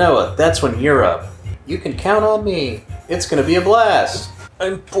 Renoa, that's when you're up. You can count on me. It's gonna be a blast.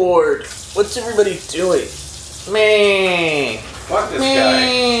 I'm bored. What's everybody doing? Meh. Fuck this guy.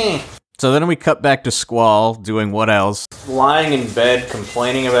 Meh. So then we cut back to Squall doing what else? Lying in bed,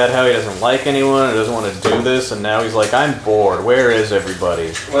 complaining about how he doesn't like anyone or doesn't want to do this, and now he's like, I'm bored. Where is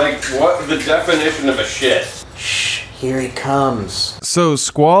everybody? Like, what the definition of a shit? Shh, here he comes. So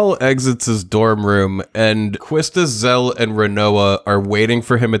Squall exits his dorm room, and Quistis, Zell, and Renoa are waiting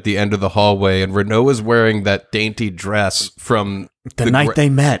for him at the end of the hallway, and Renoa's wearing that dainty dress from The night they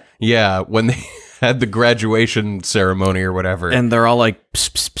met. Yeah, when they had the graduation ceremony or whatever. And they're all like,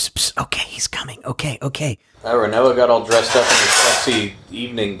 psst, psst, psst, psst. Okay, he's coming. Okay. Renoa got all dressed up in her sexy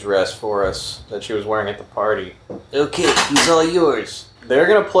evening dress for us that she was wearing at the party. Okay, he's all yours. They're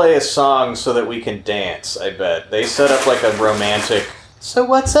gonna play a song so that we can dance, I bet. They set up like a romantic... So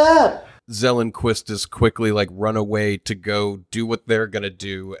what's up? Zell and Quistis quickly run away to go do what they're gonna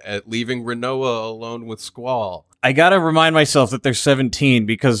do, leaving Renoa alone with Squall. I gotta remind myself that they're 17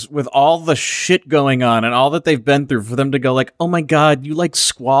 because with all the shit going on and all that they've been through, for them to go like, oh my god, you like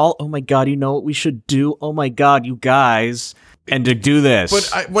Squall? Oh my god, you know what we should do? Oh my god, you guys. And to do this.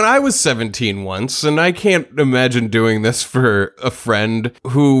 But when I was 17 once, and I can't imagine doing this for a friend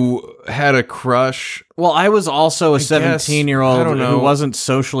who had a crush. Well, I was also a guess, 17-year-old I don't know. who wasn't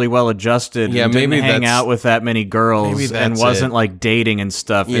socially well adjusted. Yeah, and didn't maybe hang that's- out with that many maybe girls that's and wasn't it. like dating and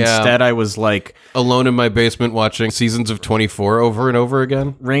stuff. Yeah. Instead, I was like Alone in my basement watching seasons of 24 over and over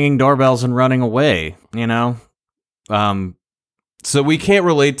again. ringing doorbells and running away, you know? So we can't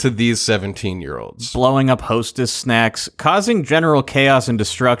relate to these 17-year-olds. Blowing up Hostess snacks, causing general chaos and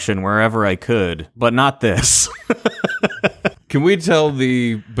destruction wherever I could, but not this. Can we tell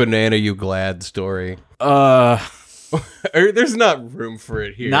the Banana You Glad story? There's not room for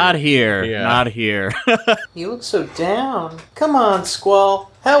it here. Not here. Yeah. Not here. You look so down. Come on,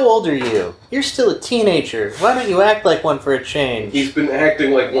 Squall. How old are you? You're still a teenager. Why don't you act like one for a change? He's been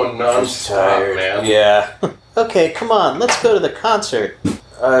acting like one non-stop, man. Yeah. Okay, come on. Let's go to the concert.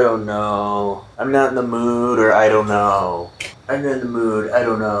 I don't know. I'm not in the mood, or I don't know. I'm not in the mood. I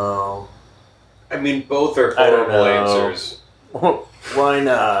don't know. I mean, both are I don't horrible know. answers. Why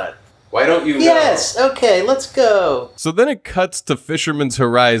not? Why don't you know? Yes. Okay, let's go. So then it cuts to Fisherman's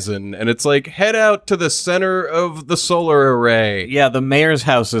Horizon, and it's like, head out to the center of the solar array. Yeah, the mayor's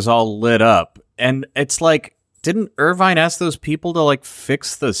house is all lit up. And it's like, didn't Irvine ask those people to like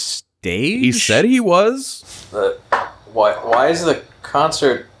fix the stage? He said he was. Why is the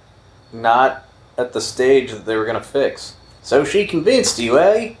concert not at the stage that they were gonna fix? So she convinced you,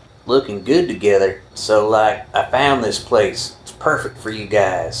 eh? Looking good together. So, like, I found this place. It's perfect for you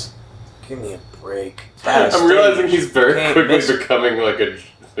guys. Give me a break. I'm realizing he's very Can't quickly miss it. becoming like a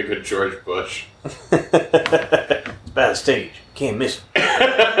George Bush. It's about a stage. Can't miss it.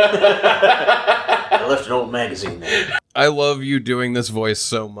 I left an old magazine there. I love you doing this voice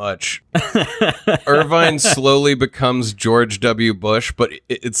so much. Irvine slowly becomes George W. Bush, but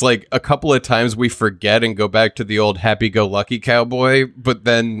it's like a couple of times we forget and go back to the old happy-go-lucky cowboy, but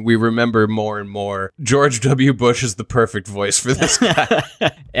then we remember more and more. George W. Bush is the perfect voice for this guy.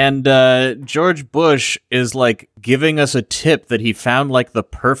 And George Bush is like giving us a tip that he found like the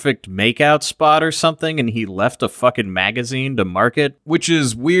perfect makeout spot or something, and he left a fucking magazine to market. Which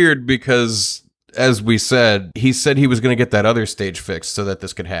is weird because, as we said, he said he was going to get that other stage fixed so that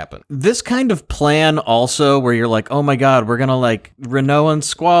this could happen. This kind of plan also where you're like, oh my god, we're gonna like Renault and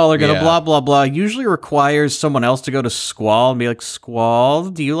Squall are gonna Yeah. blah blah blah, usually requires someone else to go to Squall and be like, Squall,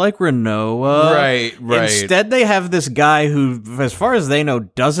 do you like Renault? Right. Instead they have this guy who, as far as they know,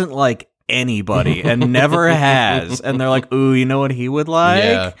 doesn't like anybody and never has, and they're like, ooh, you know what he would like?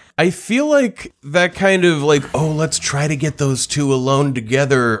 Yeah. I feel like that kind of like, oh, let's try to get those two alone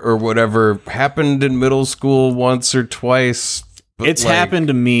together or whatever happened in middle school once or twice. But It's like, happened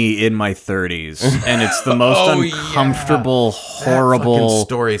to me in my 30s, and it's the most Oh, uncomfortable, that horrible fucking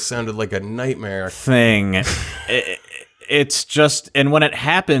story sounded like a nightmare. thing. It's just, and when it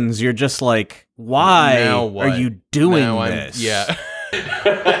happens, you're just like, why Now what? are you doing Now this? Yeah.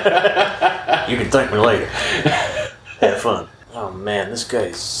 You can thank me later. Have fun. Oh man, this guy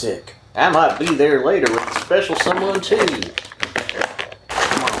is sick. I might be there later with a special someone too.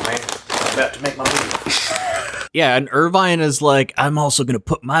 Come on, man. I'm about to make my move. Yeah, and Irvine is like, I'm also gonna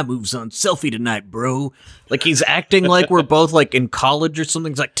put my moves on selfie tonight, bro. Like he's acting like we're both like in college or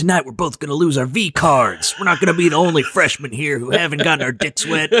something. He's like, tonight we're both gonna lose our V cards. We're not gonna be the only freshmen here who haven't gotten our dicks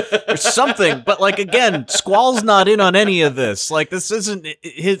wet or something. But like again, Squall's not in on any of this. Like this isn't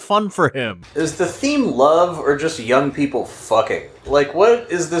fun for him. Is the theme love or just young people fucking? Like, what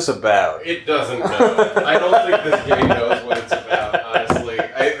is this about? It doesn't know. I don't think this game knows what it's about, honestly.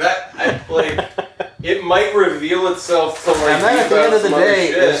 It might reveal itself to like And then at the end of the some other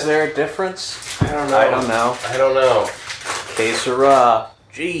day, shit. is there a difference? I don't know. I don't know. Que sera.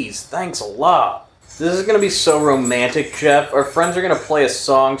 Jeez, thanks a lot. This is gonna be so romantic, Jeff. Our friends are gonna play a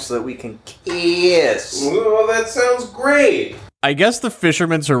song so that we can kiss. Well, that sounds great. I guess the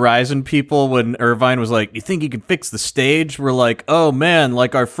Fisherman's Horizon people, when Irvine was like, you think you can fix the stage? Were like, oh man,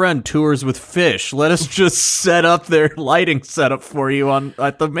 like our friend tours with Fish. Let us just set up their lighting setup for you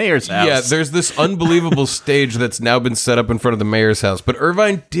at the mayor's house. Yeah, there's this unbelievable stage that's now been set up in front of the mayor's house. But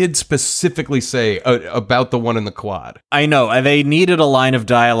Irvine did specifically say about the one in the quad. I know. They needed a line of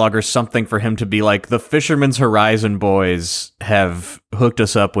dialogue or something for him to be like, the Fisherman's Horizon boys have hooked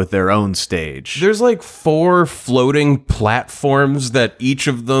us up with their own stage. There's like 4 floating platforms that each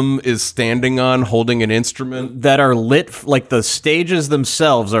of them is standing on holding an instrument. That are lit, like the stages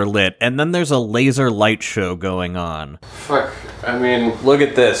themselves are lit, and then there's a laser light show going on. Fuck. I mean, Look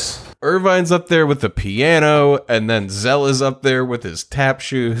at this. Irvine's up there with the piano, and then Zella's up there with his tap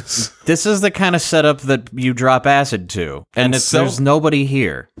shoes. This is the kind of setup that you drop acid to, and there's nobody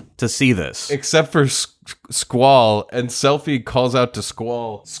here to see this. Except for Squall, and Selfie calls out to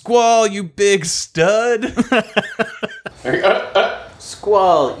Squall, "Squall, you big stud!"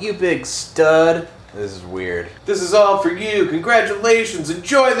 Squall, you big stud. This is weird. This is all for you. Congratulations.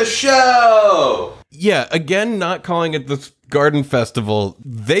 Enjoy the show. Yeah, again, not calling it the Garden Festival.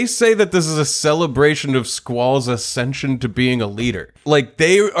 They say that this is a celebration of Squall's ascension to being a leader. Like,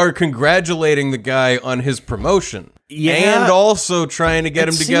 they are congratulating the guy on his promotion. Yeah. And also trying to get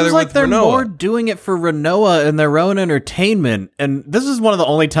him together seems like with they're Rinoa. more doing it for Rinoa and their own entertainment. And this is one of the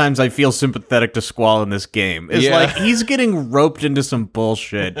only times I feel sympathetic to Squall in this game. It's Yeah. like he's getting roped into some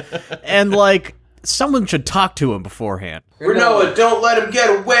bullshit. And like someone should talk to him beforehand. Rinoa, don't let him get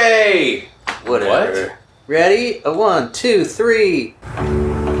away. Whatever. What? Ready? 1, 2, 3.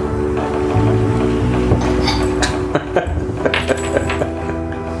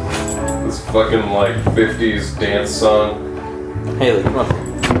 This fucking like 50s dance song. Haley, come on.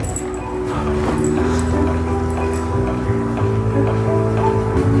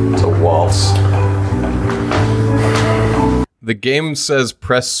 It's a waltz. The game says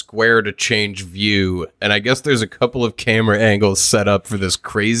press square to change view, and I guess there's a couple of camera angles set up for this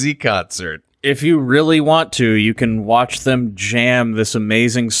crazy concert. If you really want to, you can watch them jam this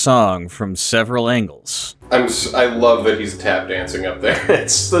amazing song from several angles. I love that he's tap dancing up there.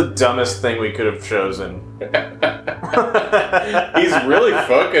 It's the dumbest thing we could have chosen. He's really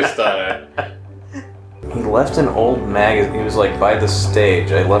focused on it. He left an old magazine. He was like by the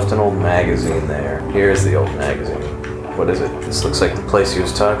stage. I left an old magazine there. Here's the old magazine. What is it? This looks like the place he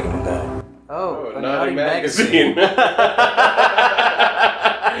was talking about. Oh, a naughty magazine.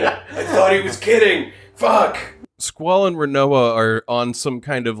 I thought he was kidding. Fuck. Squall and Rinoa are on some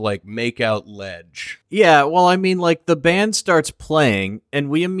kind of like make-out ledge. Yeah, well, I mean, like, the band starts playing, and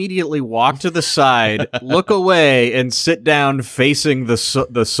we immediately walk to the side, look away, and sit down facing the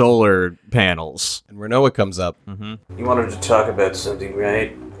solar panels. And Rinoa comes up. You wanted to talk about something,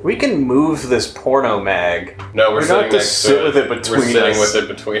 right? We can move this porno mag. No, we're We don't sitting have to next sit to with it between We're sitting us. with it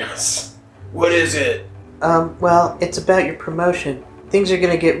between us. What is it? Well, it's about your promotion. Things are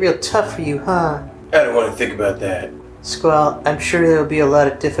gonna get real tough for you, huh? I don't want to think about that. Squall, I'm sure there'll be a lot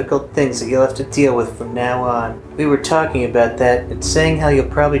of difficult things that you'll have to deal with from now on. We were talking about that and saying how you'll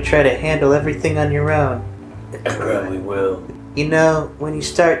probably try to handle everything on your own. I probably will. You know, when you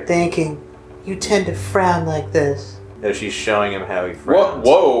start thinking, you tend to frown like this. No, she's showing him how he frowns.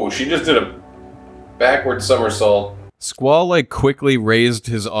 Whoa, she just did a backward somersault. Squall like quickly raised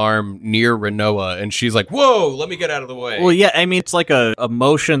his arm near Rinoa, and she's like, "Whoa, let me get out of the way." Well, yeah, I mean, it's like a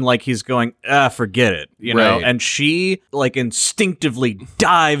motion like he's going, forget it, you know? Right. And she, like, instinctively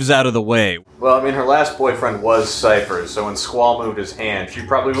dives out of the way. Well, I mean, her last boyfriend was Cypher, so when Squall moved his hand, she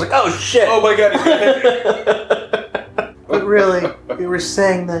probably was like, "Oh shit!" Oh my god, he's gonna hit me. But really, we were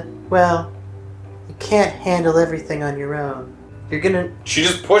saying that, well, you can't handle everything on your own. You're gonna... She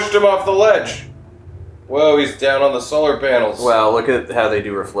just pushed him off the ledge. Whoa, he's down on the solar panels. Wow, look at how they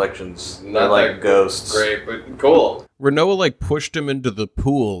do reflections. They're Not like that ghosts. Great, but cool. Rinoa like pushed him into the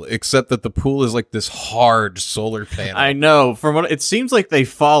pool, except that the pool is like this hard solar panel. I know. From what it seems like they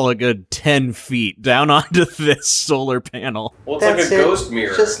fall a good 10 feet down onto this solar panel. Well, it's like That's a it. ghost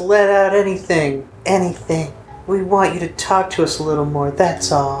mirror. Just let out anything. Anything. We want you to talk to us a little more,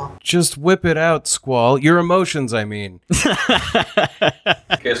 that's all. Just whip it out, Squall. Your emotions, I mean.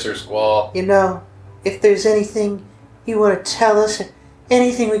 Kiss her, Squall. You know, if there's anything you want to tell us, or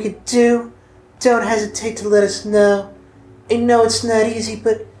anything we could do, don't hesitate to let us know. I know it's not easy,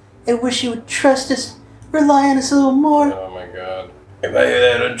 but I wish you would trust us, rely on us a little more. Oh my god. Am I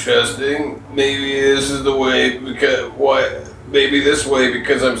that untrusting? Maybe this is the way because what? Maybe this way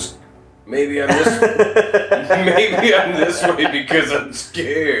because maybe I'm this. Maybe I'm this way because I'm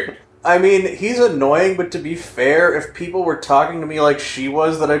scared. I mean, he's annoying, but to be fair, if people were talking to me like she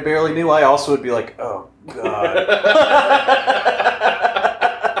was that I barely knew, I also would be like, oh, God.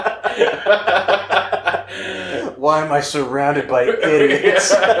 Why am I surrounded by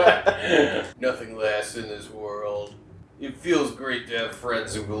idiots? Nothing lasts in this world. It feels great to have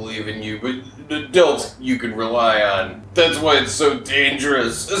friends who believe in you, but adults you can rely on. That's why it's so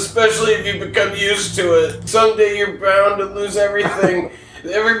dangerous, especially if you become used to it. Someday you're bound to lose everything.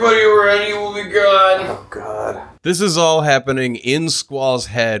 Everybody around you will be gone. Oh, God. This is all happening in Squall's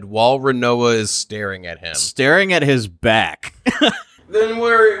head while Rinoa is staring at him. Staring at his back. Then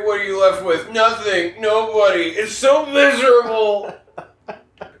what are you left with? Nothing. Nobody. It's so miserable.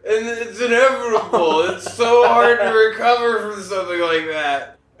 And it's inevitable. It's so hard to recover from something like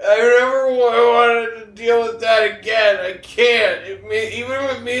that. I never wanted to deal with that again. I can't. Even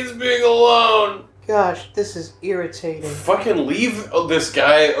if it means being alone. Gosh, this is irritating. Fucking leave this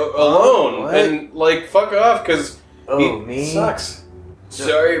guy alone What? and like fuck off because Oh, he me? sucks.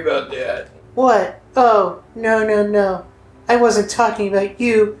 Sorry about that. What? Oh, no. I wasn't talking about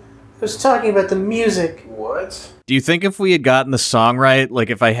you. I was talking about the music. What? Do you think if we had gotten the song right, like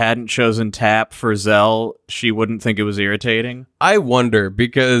if I hadn't chosen Tap for Zell, she wouldn't think it was irritating? I wonder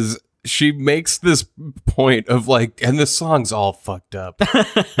because she makes this point of like, and the song's all fucked up.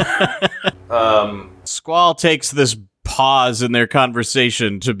 Squall takes this pause in their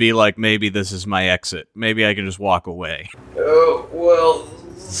conversation to be like, maybe this is my exit. Maybe I can just walk away. Oh, well,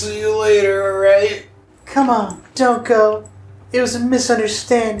 see you later, alright? Come on, don't go. It was a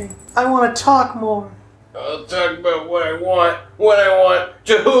misunderstanding. I want to talk more. I'll talk about what I want, when I want,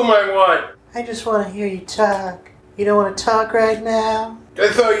 to whom I want. I just want to hear you talk. You don't want to talk right now? I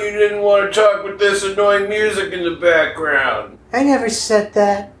thought you didn't want to talk with this annoying music in the background. I never said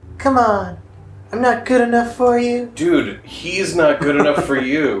that. Come on. I'm not good enough for you? Dude, he's not good enough for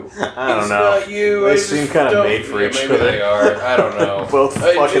you. I don't It's know. not you. They I seem just kinda don't- made for yeah, each maybe other. they are. I don't know. Both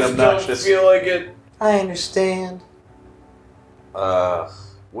I fucking just obnoxious. don't feel like it. I understand.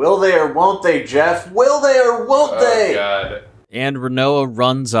 Will they or won't they, Jeff? Will they or won't Oh, they? God. And Renoa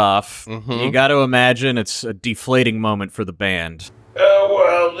runs off. Mhm. You got to imagine it's a deflating moment for the band. Oh,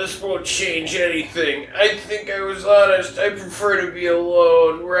 well, this won't change anything. I think I was honest. I prefer to be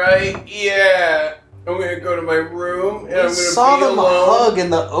alone, right? Yeah. I'm gonna go to my room, and I'm We gonna saw be them alone. hug in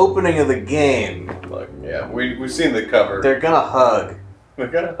the opening of the game. Look, yeah, we've seen the cover. They're gonna hug. They're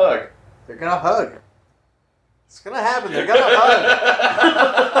gonna hug. They're gonna hug. It's gonna happen. They're gonna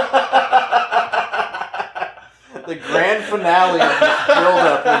hug. The grand finale of this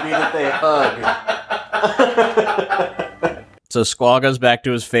build-up will be that they hug. So Squall goes back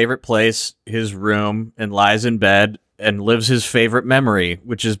to his favorite place, his room, and lies in bed and lives his favorite memory,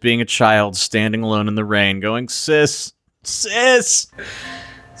 which is being a child standing alone in the rain going, sis, sis.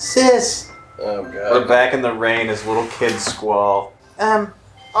 Sis, Oh, We're God. back in the rain as little kids squall. I'm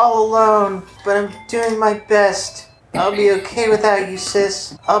all alone, but I'm doing my best. I'll be okay without you,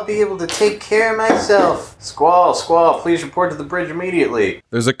 sis. I'll be able to take care of myself. Squall, Squall, please report to the bridge immediately.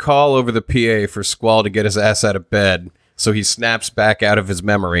 There's a call over the PA for Squall to get his ass out of bed, so he snaps back out of his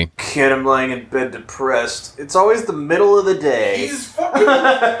memory. Kid, I'm lying in bed depressed. It's always the middle of the day. He's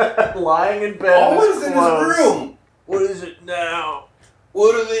fucking lying in bed. always with in clothes. his room. What is it now?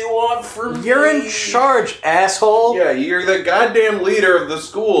 What do they want from me? You're in charge, asshole. Yeah, you're the goddamn leader of the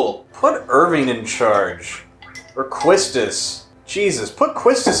school. Put Irving in charge. Or Quistis. Jesus, put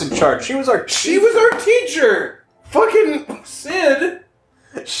Quistis in charge. She was our She was our teacher. Fucking Sid.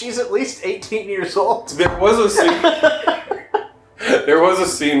 She's at least 18 years old. There was a scene. There was a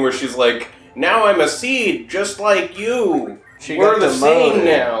scene where she's like, "Now I'm a seed, just like you. She We're got the same demoted.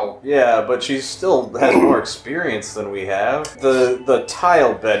 now." Yeah, but she still has more experience than we have. The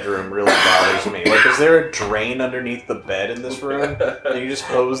tile bedroom really bothers me. Like, is there a drain underneath the bed in this room? And you just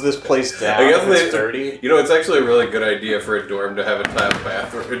hose this place down I guess and it's they- dirty? You know, it's actually a really good idea for a dorm to have a tile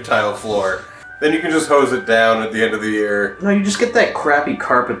bathroom, tile floor. Then you can just hose it down at the end of the year. No, you just get that crappy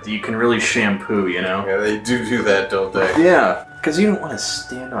carpet that you can really shampoo, you know? Yeah, they do that, don't they? Yeah, because you don't want to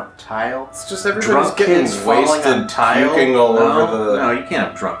stand on tile. It's just everybody's Drunk getting kids falling wasted, on tile. puking all no, over the. No, you can't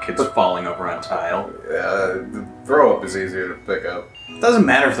have drunk kids falling over on tile. The throw up is easier to pick up. Doesn't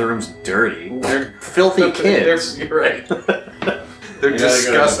matter if the room's dirty. They're filthy kids. You're right. They're You gotta go to the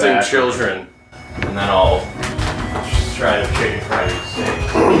disgusting bathroom. children. And then I'll just try to chicken fry your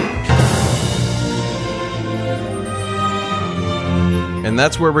steak. And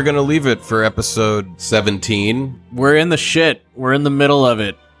that's where we're going to leave it for episode 17. We're in the shit. We're in the middle of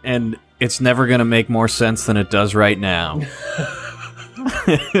it. And it's never going to make more sense than it does right now.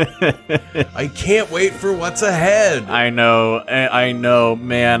 I can't wait for what's ahead. I know,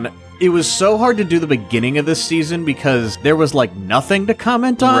 man. It was so hard to do the beginning of this season because there was like nothing to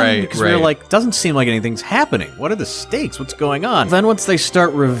comment on. Right, because we were right. like, doesn't seem like anything's happening. What are the stakes? What's going on? Then once they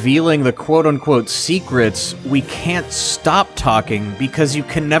start revealing the quote unquote secrets, we can't stop talking because you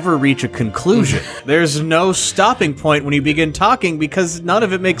can never reach a conclusion. There's no stopping point when you begin talking because none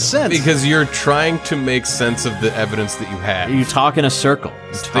of it makes sense. Because you're trying to make sense of the evidence that you have. you talk in a circle.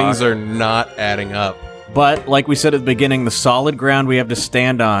 Things are not adding up. But, like we said at the beginning, the solid ground we have to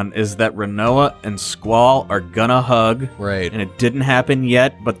stand on is that Renoa and Squall are gonna hug. Right. And it didn't happen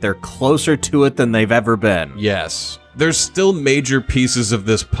yet, but they're closer to it than they've ever been. Yes. There's still major pieces of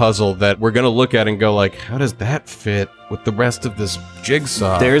this puzzle that we're going to look at and go like, how does that fit with the rest of this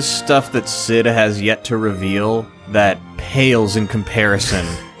jigsaw? There's stuff that Sid has yet to reveal that pales in comparison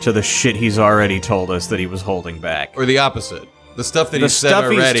to the shit he's already told us that he was holding back. Or the opposite. The stuff that The he said stuff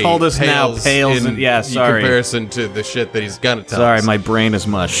he's already told us now pales in sorry. comparison to the shit that he's gonna tell Sorry, us. my brain is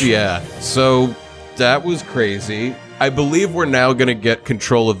mush. Yeah, so that was crazy. I believe we're now gonna get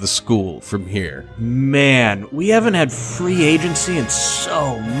control of the school from here. Man, we haven't had free agency in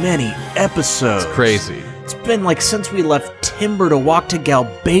so many episodes. It's crazy. It's been like since we left Timber to walk to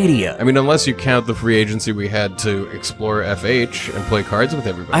Galbadia. I mean, unless you count the free agency we had to explore FH and play cards with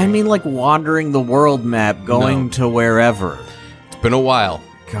everybody. I mean, like wandering the world map, going to wherever. It's been a while.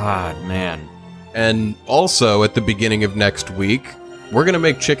 God, man. And also, at the beginning of next week, we're gonna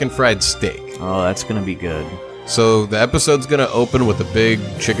make chicken fried steak. Oh, that's gonna be good. So the episode's gonna open with a big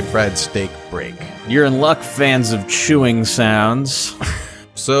chicken fried steak break. You're in luck, fans of chewing sounds.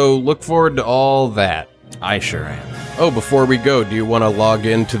 So look forward to all that. I sure am. Oh, before we go, do you want to log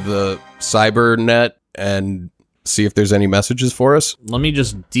into the cybernet and see if there's any messages for us? Let me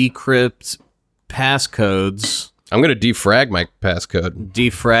just decrypt passcodes. I'm gonna defrag my passcode.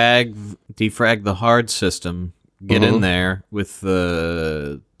 Defrag the hard system. Get in there with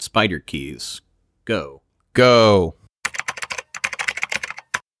the spider keys. Go. Go.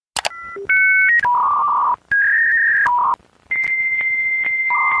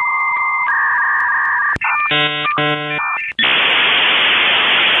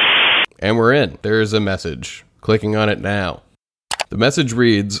 And we're in. There's a message. Clicking on it now. The message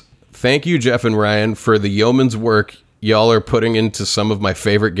reads, "Thank you, Jeff and Ryan, for the yeoman's work y'all are putting into some of my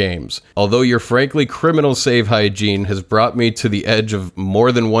favorite games. Although your frankly criminal save hygiene has brought me to the edge of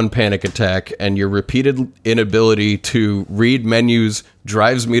more than one panic attack, and your repeated inability to read menus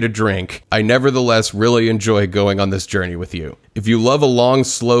drives me to drink, I nevertheless really enjoy going on this journey with you. If you love a long,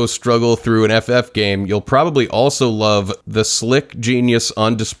 slow struggle through an FF game, you'll probably also love the slick genius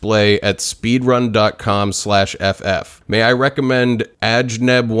on display at speedrun.com/FF. May I recommend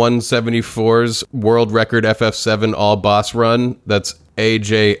Ajneb174's world record FF7 all boss run? That's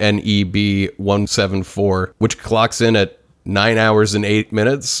AJNEB174, which clocks in at 9 hours and 8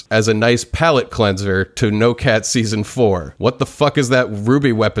 minutes as a nice palate cleanser to No Cat Season 4. What the fuck is that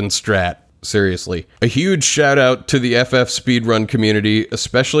ruby weapon strat? Seriously. A huge shout out to the FF speedrun community,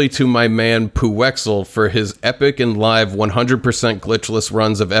 especially to my man Puwexel for his epic and live 100% glitchless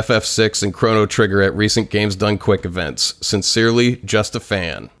runs of FF6 and Chrono Trigger at recent Games Done Quick events. Sincerely, just a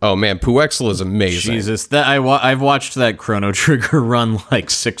fan." Oh man, Puwexel is amazing. Jesus, that I've watched that Chrono Trigger run like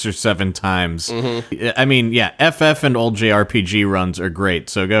 6 or 7 times. I mean, yeah, FF and old JRPG runs are great.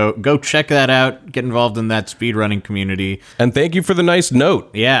 So go check that out. Get involved in that speedrunning community. And thank you for the nice note.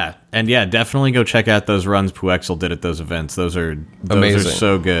 Yeah. And yeah, definitely go check out those runs Puwexel did at those events. Those are Amazing.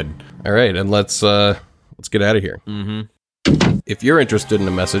 so good. All right, and let's get out of here. If you're interested in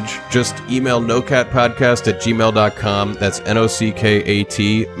a message, just email nocatpodcast@gmail.com. That's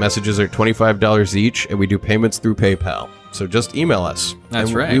NOCKAT. Messages are $25 each, and we do payments through PayPal. So just email us.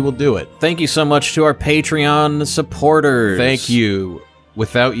 That's and right. We will do it. Thank you so much to our Patreon supporters. Thank you.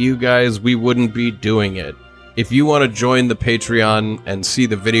 Without you guys, we wouldn't be doing it. If you want to join the Patreon and see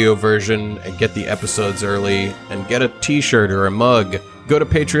the video version and get the episodes early and get a t-shirt or a mug, go to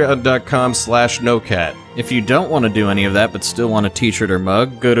patreon.com/nocat. If you don't want to do any of that but still want a t-shirt or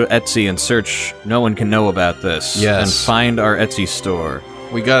mug, go to Etsy and search "No One Can Know About This" Yes. and find our Etsy store.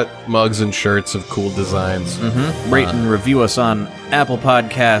 We got mugs and shirts of cool designs. Rate and review us on Apple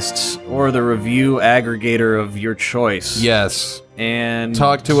Podcasts or the review aggregator of your choice. Yes. And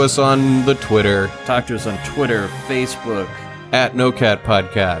Talk to us on the Twitter talk to us on Twitter, Facebook, at NoCat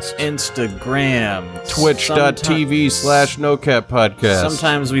Podcast. Instagram, Twitch.tv/NoCat Podcast.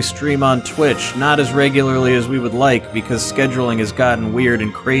 Sometimes we stream on Twitch, not as regularly as we would like because scheduling has gotten weird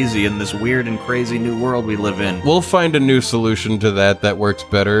and crazy in this weird and crazy new world we live in. We'll find a new solution to that works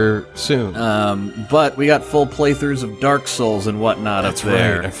better soon. But we got full playthroughs of Dark Souls and whatnot That's up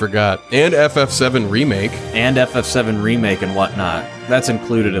there. right, I forgot. And FF7 Remake. And FF7 Remake and whatnot. That's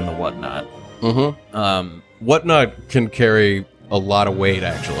included in the whatnot. Whatnot can carry a lot of weight,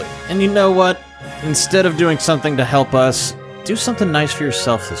 actually. And you know what? Instead of doing something to help us, do something nice for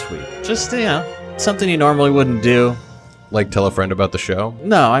yourself this week. Just, something you normally wouldn't do. Like tell a friend about the show?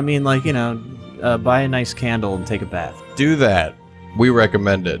 No, I mean, like, buy a nice candle and take a bath. Do that. We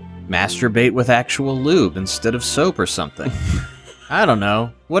recommend it. Masturbate with actual lube instead of soap or something. I don't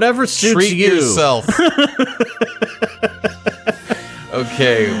know. Whatever suits Treat you. yourself.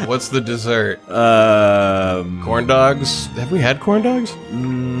 Okay, what's the dessert? Corn dogs? Have we had corn dogs?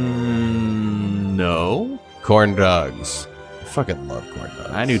 No. Corn dogs. I fucking love corn dogs.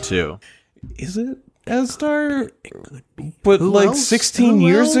 I do too. Is it Astar? But Who like else? 16 Who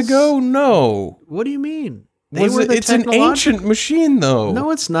years else? ago? No. What do you mean? It's an ancient machine, though.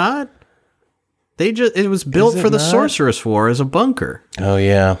 No, it's not. It was built for the Sorceress War as a bunker. Oh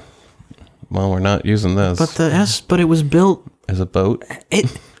yeah. Well, we're not using this. But it was built as a boat.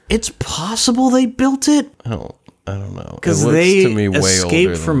 It's possible they built it. I don't know. Because they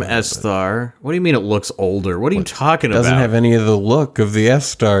escaped from Esthar. What do you mean it looks older? What are you talking about? It doesn't have any of the look of the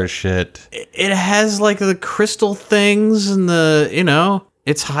Esthar shit. It has like the crystal things and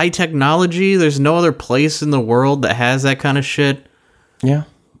it's high technology. There's no other place in the world that has that kind of shit. Yeah.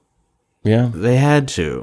 Yeah. They had to.